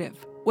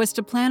initiative was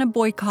to plan a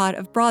boycott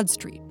of Broad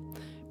Street.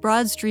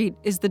 Broad Street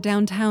is the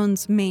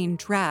downtown's main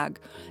drag,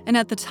 and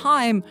at the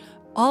time,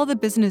 all the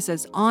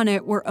businesses on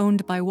it were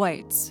owned by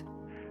whites.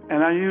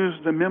 And I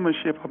used the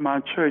membership of my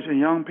church and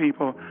young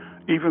people,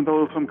 even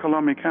those from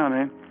Columbia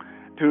County,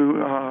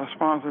 to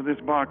sponsor this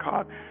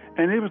boycott.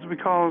 And it was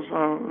because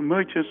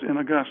merchants in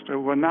Augusta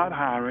were not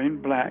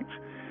hiring blacks,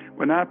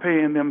 were not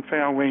paying them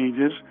fair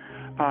wages,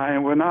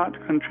 and were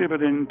not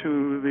contributing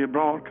to the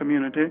broad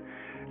community.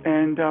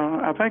 And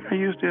I think I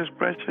used the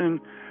expression,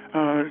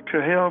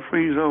 to hell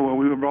freeze over,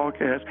 we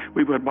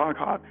would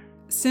boycott.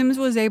 Sims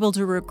was able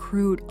to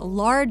recruit a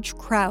large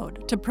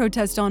crowd to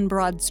protest on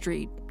Broad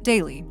Street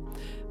daily.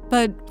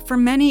 But for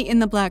many in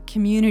the Black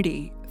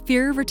community,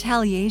 fear of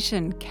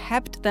retaliation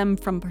kept them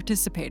from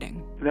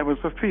participating. There was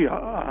a fear,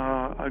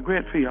 a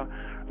great fear.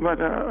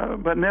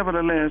 But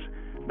nevertheless,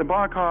 the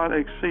boycott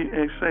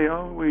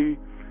excelled.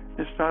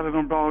 It started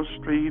on Broad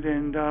Street,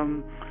 and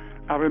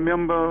I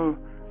remember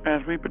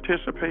as we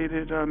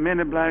participated,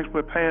 many blacks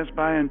would pass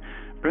by and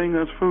bring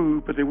us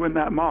food, but they would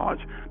not march.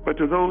 But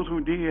to those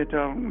who did,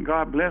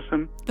 God bless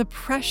them. The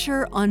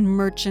pressure on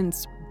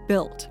merchants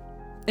built,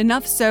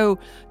 enough so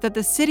that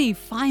the city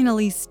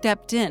finally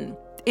stepped in.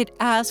 It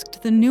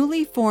asked the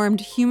newly formed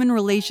Human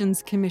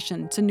Relations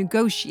Commission to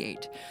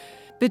negotiate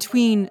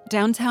between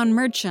downtown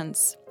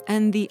merchants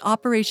and the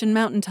Operation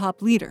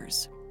Mountaintop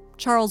leaders.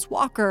 Charles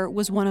Walker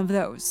was one of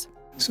those.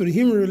 So the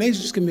Human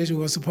Relations Commission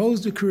was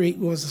supposed to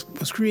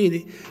was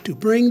created to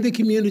bring the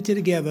community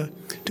together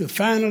to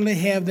finally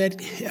have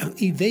that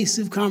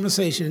evasive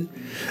conversation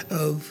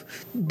of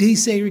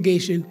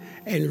desegregation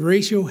and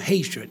racial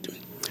hatred.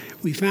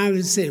 We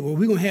finally said, well,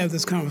 we're going to have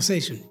this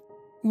conversation.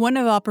 One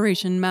of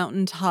Operation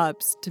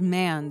Mountaintop's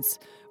demands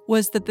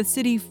was that the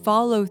city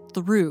follow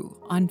through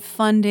on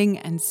funding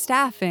and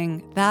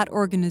staffing that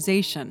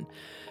organization.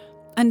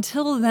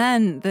 Until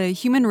then, the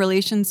Human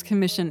Relations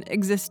Commission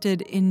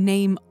existed in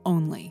name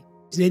only.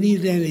 They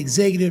needed an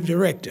executive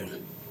director.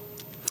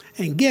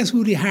 And guess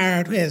who they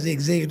hired as the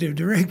executive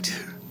director?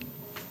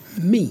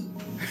 Me.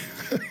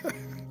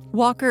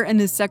 Walker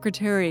and his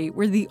secretary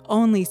were the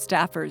only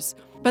staffers,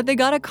 but they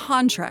got a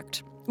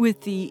contract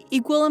with the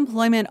Equal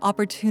Employment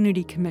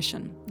Opportunity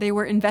Commission. They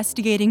were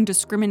investigating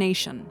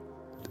discrimination.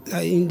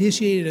 I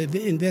initiated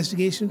an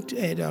investigation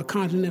at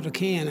Continental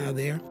Can out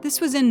there.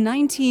 This was in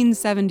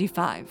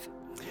 1975.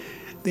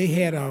 They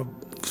had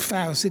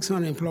 500 or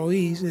 600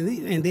 employees,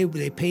 and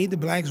they paid the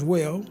blacks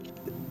well,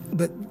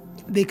 but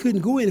they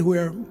couldn't go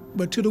anywhere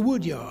but to the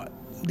wood yard.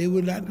 They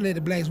would not let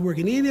the blacks work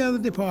in any other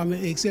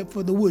department except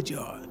for the wood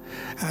yard.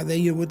 Out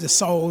there, with the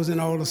saws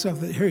and all the stuff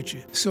that hurt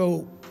you.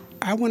 So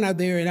I went out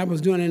there and I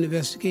was doing an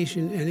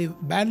investigation,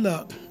 and by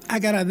luck, I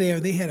got out there.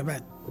 They had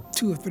about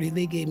 2 or 3.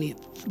 They gave me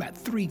about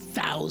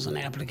 3,000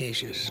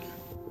 applications.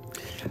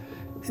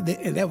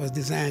 And that was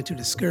designed to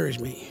discourage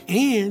me.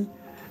 And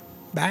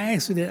by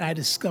accident, I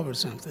discovered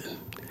something.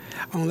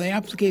 On the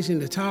application in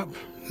the top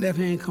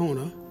left-hand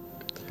corner,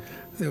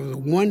 there was a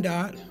 1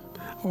 dot,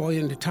 or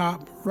in the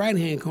top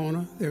right-hand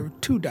corner, there were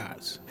 2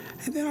 dots.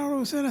 And then all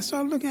of a sudden, I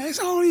started looking at it's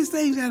all these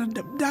things that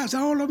are dots,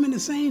 all of them in the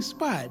same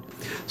spot.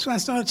 So I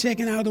started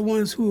checking out the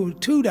ones who were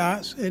 2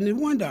 dots and then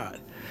 1 dot.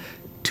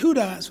 2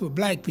 dots were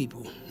black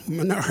people,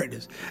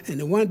 minorities, and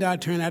the 1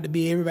 dot turned out to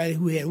be everybody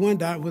who had 1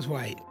 dot was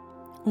white.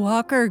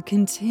 Walker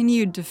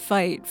continued to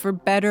fight for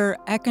better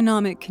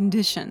economic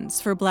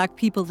conditions for black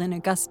people in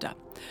Augusta.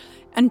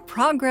 And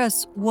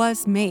progress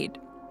was made,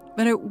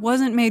 but it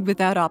wasn't made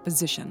without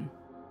opposition.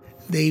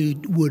 They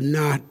would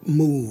not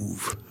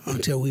move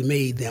until we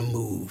made them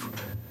move.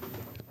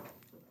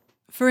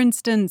 For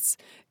instance,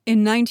 in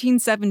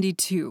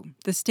 1972,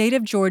 the state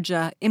of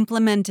Georgia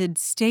implemented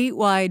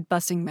statewide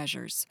busing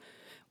measures.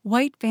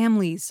 White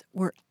families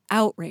were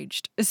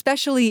outraged,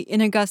 especially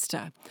in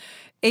Augusta.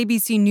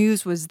 ABC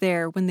News was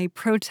there when they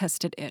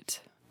protested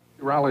it.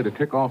 The rally to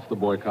kick off the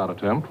boycott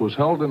attempt was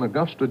held in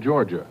Augusta,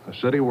 Georgia, a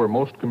city where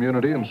most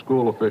community and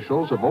school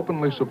officials have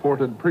openly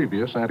supported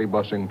previous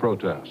anti-busing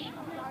protests.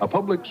 A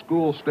public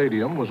school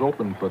stadium was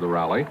opened for the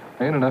rally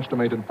and an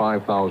estimated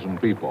 5,000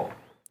 people.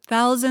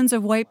 Thousands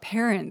of white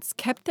parents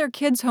kept their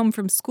kids home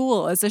from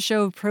school as a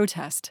show of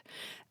protest.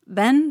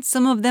 Then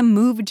some of them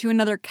moved to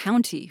another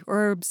county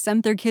or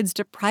sent their kids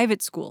to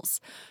private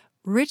schools.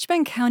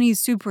 Richmond County's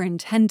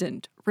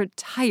superintendent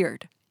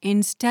retired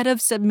instead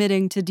of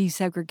submitting to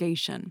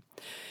desegregation.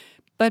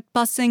 But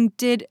busing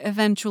did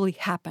eventually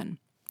happen,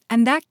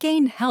 and that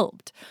gain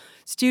helped.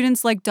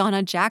 Students like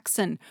Donna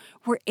Jackson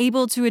were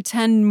able to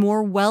attend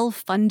more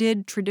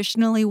well-funded,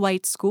 traditionally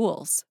white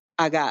schools.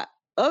 I got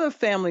other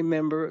family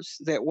members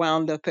that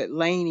wound up at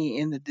Laney,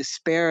 and the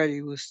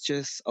disparity was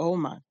just, oh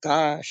my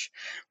gosh.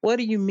 What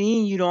do you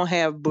mean you don't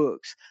have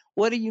books?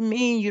 What do you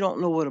mean you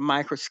don't know what a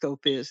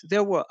microscope is?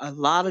 There were a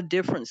lot of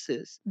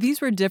differences.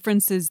 These were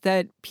differences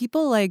that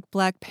people like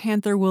Black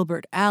Panther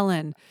Wilbert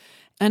Allen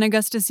and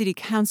Augusta City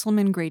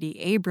Councilman Grady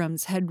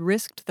Abrams had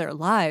risked their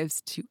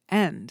lives to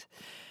end.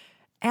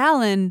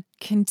 Allen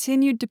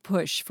continued to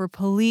push for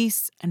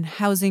police and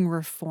housing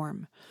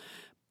reform.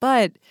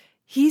 But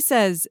he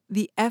says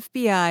the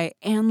FBI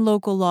and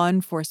local law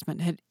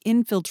enforcement had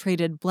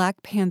infiltrated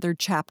Black Panther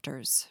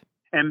chapters.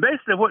 And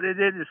basically what they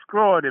did,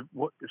 destroyed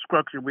the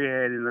structure we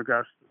had in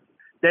Augusta.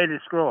 They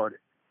destroyed it.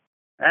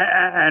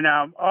 And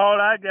all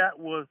I got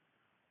was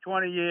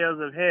 20 years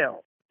of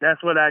hell.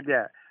 That's what I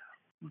got.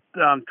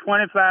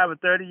 25 or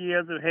 30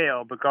 years of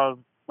hell, because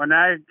when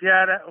I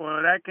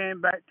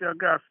came back to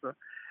Augusta,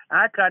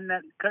 I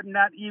could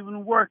not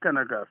even work in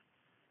Augusta.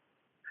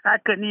 I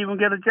couldn't even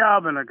get a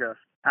job in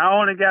Augusta. I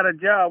only got a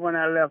job when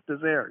I left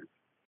this area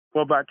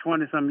for about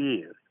 20-some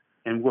years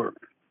and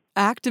worked.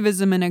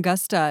 Activism in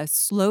Augusta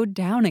slowed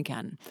down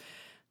again.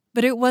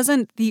 But it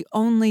wasn't the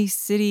only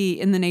city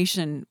in the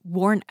nation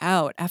worn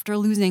out after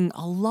losing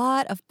a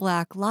lot of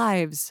Black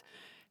lives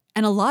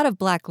and a lot of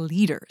Black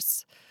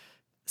leaders.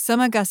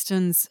 Some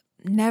Augustans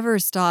never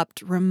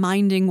stopped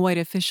reminding white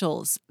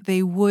officials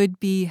they would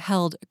be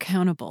held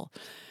accountable.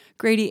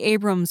 Grady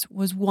Abrams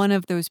was one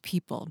of those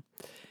people.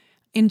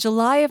 In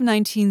July of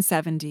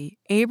 1970,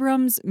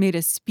 Abrams made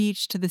a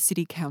speech to the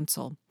city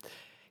council.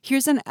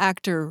 Here's an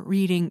actor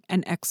reading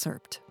an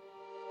excerpt.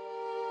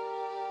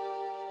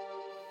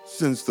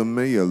 Since the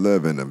May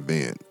 11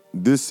 event,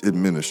 this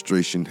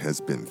administration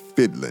has been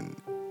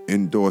fiddling.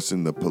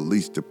 Endorsing the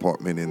police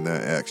department in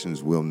their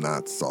actions will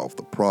not solve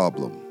the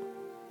problem.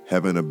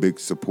 Having a big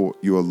support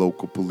your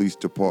local police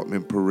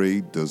department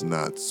parade does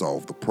not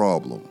solve the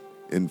problem.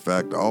 In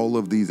fact, all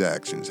of these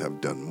actions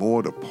have done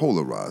more to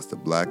polarize the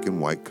Black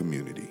and white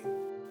community.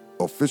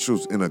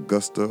 Officials in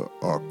Augusta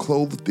are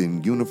clothed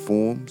in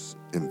uniforms,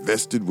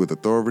 invested with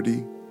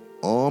authority,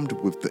 armed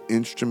with the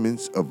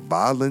instruments of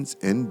violence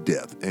and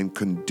death, and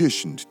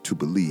conditioned to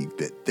believe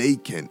that they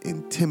can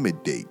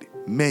intimidate,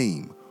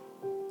 maim,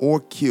 or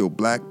kill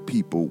Black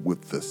people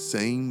with the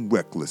same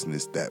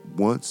recklessness that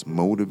once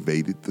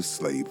motivated the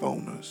slave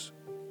owners.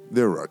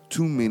 There are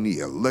too many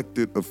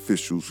elected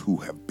officials who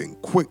have been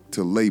quick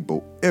to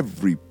label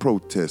every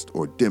protest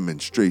or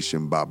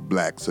demonstration by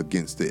Blacks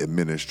against the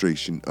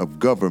administration of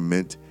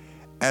government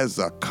as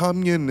a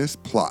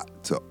communist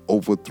plot to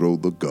overthrow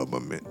the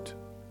government.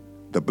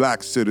 The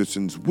Black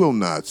citizens will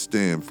not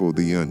stand for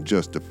the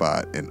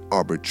unjustified and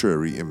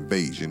arbitrary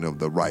invasion of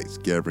the rights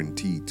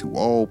guaranteed to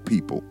all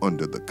people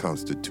under the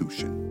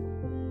Constitution.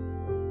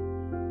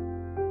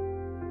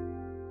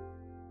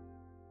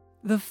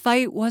 The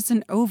fight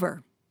wasn't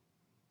over.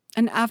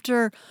 And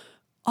after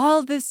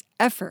all this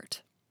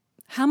effort,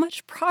 how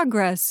much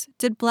progress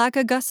did Black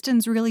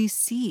Augustans really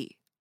see?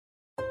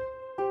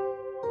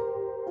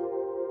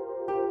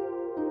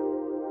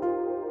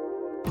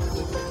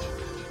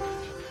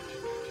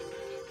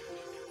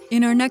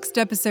 In our next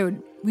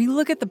episode, we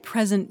look at the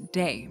present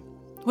day.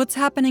 What's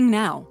happening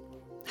now?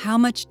 How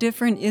much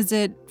different is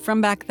it from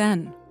back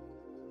then?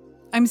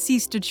 I'm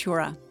Sista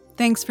Chura.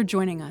 Thanks for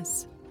joining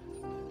us.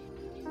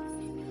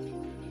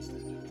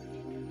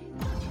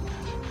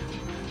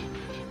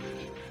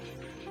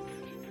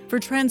 For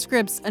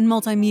transcripts and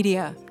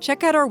multimedia,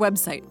 check out our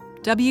website,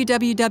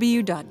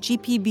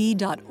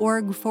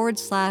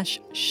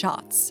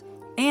 www.gpb.org/shots.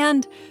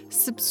 And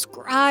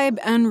subscribe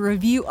and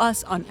review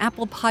us on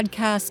Apple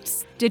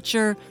Podcasts,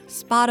 Stitcher,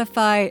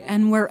 Spotify,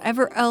 and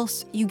wherever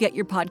else you get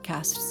your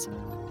podcasts.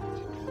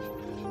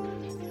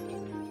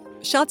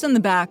 Shots in the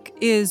Back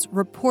is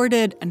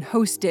reported and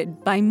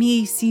hosted by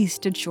me,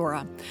 Sista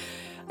Chura.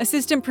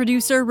 Assistant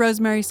producer,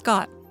 Rosemary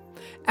Scott.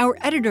 Our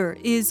editor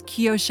is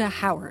Kiosha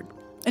Howard.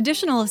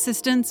 Additional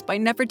assistance by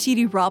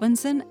Nefertiti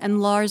Robinson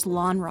and Lars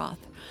Lonroth.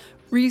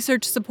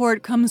 Research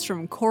support comes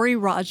from Corey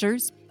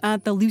Rogers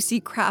at the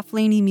Lucy Craft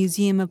Laney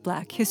Museum of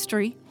Black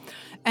History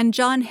and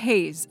John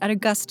Hayes at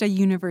Augusta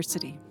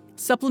University.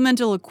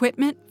 Supplemental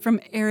equipment from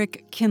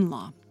Eric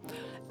Kinlaw.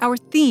 Our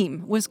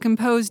theme was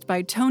composed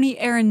by Tony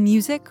Aaron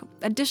Music,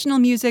 additional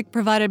music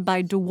provided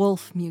by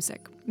DeWolf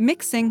Music,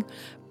 mixing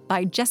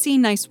by Jesse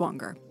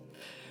Neiswanger.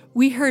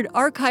 We heard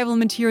archival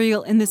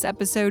material in this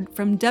episode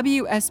from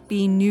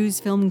WSB News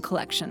Film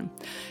Collection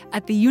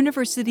at the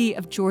University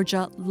of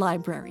Georgia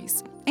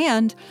Libraries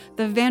and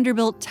the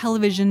Vanderbilt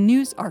Television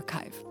News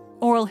Archive.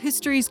 Oral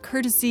histories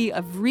courtesy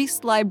of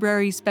Reese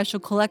Library Special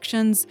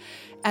Collections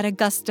at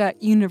Augusta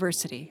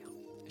University.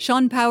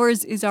 Sean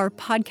Powers is our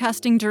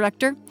podcasting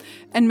director,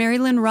 and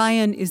Marilyn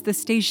Ryan is the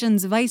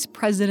station's vice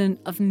president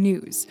of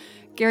news.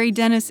 Gary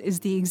Dennis is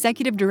the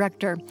executive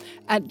director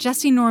at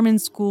Jesse Norman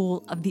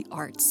School of the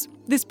Arts.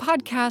 This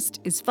podcast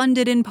is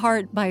funded in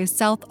part by a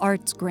South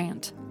Arts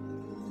grant.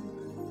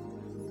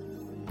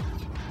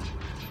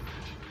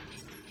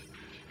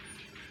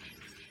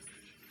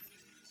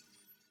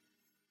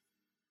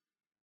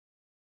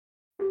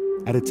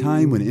 At a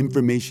time when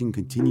information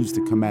continues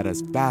to come at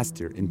us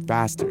faster and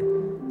faster,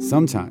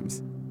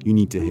 sometimes you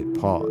need to hit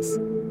pause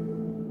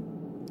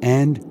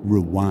and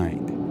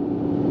rewind.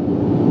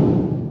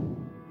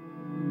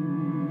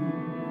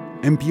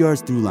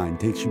 NPR's Throughline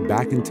takes you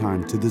back in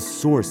time to the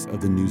source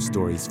of the news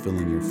stories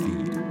filling your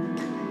feed.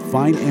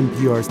 Find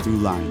NPR's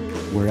Throughline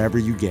wherever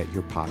you get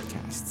your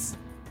podcasts.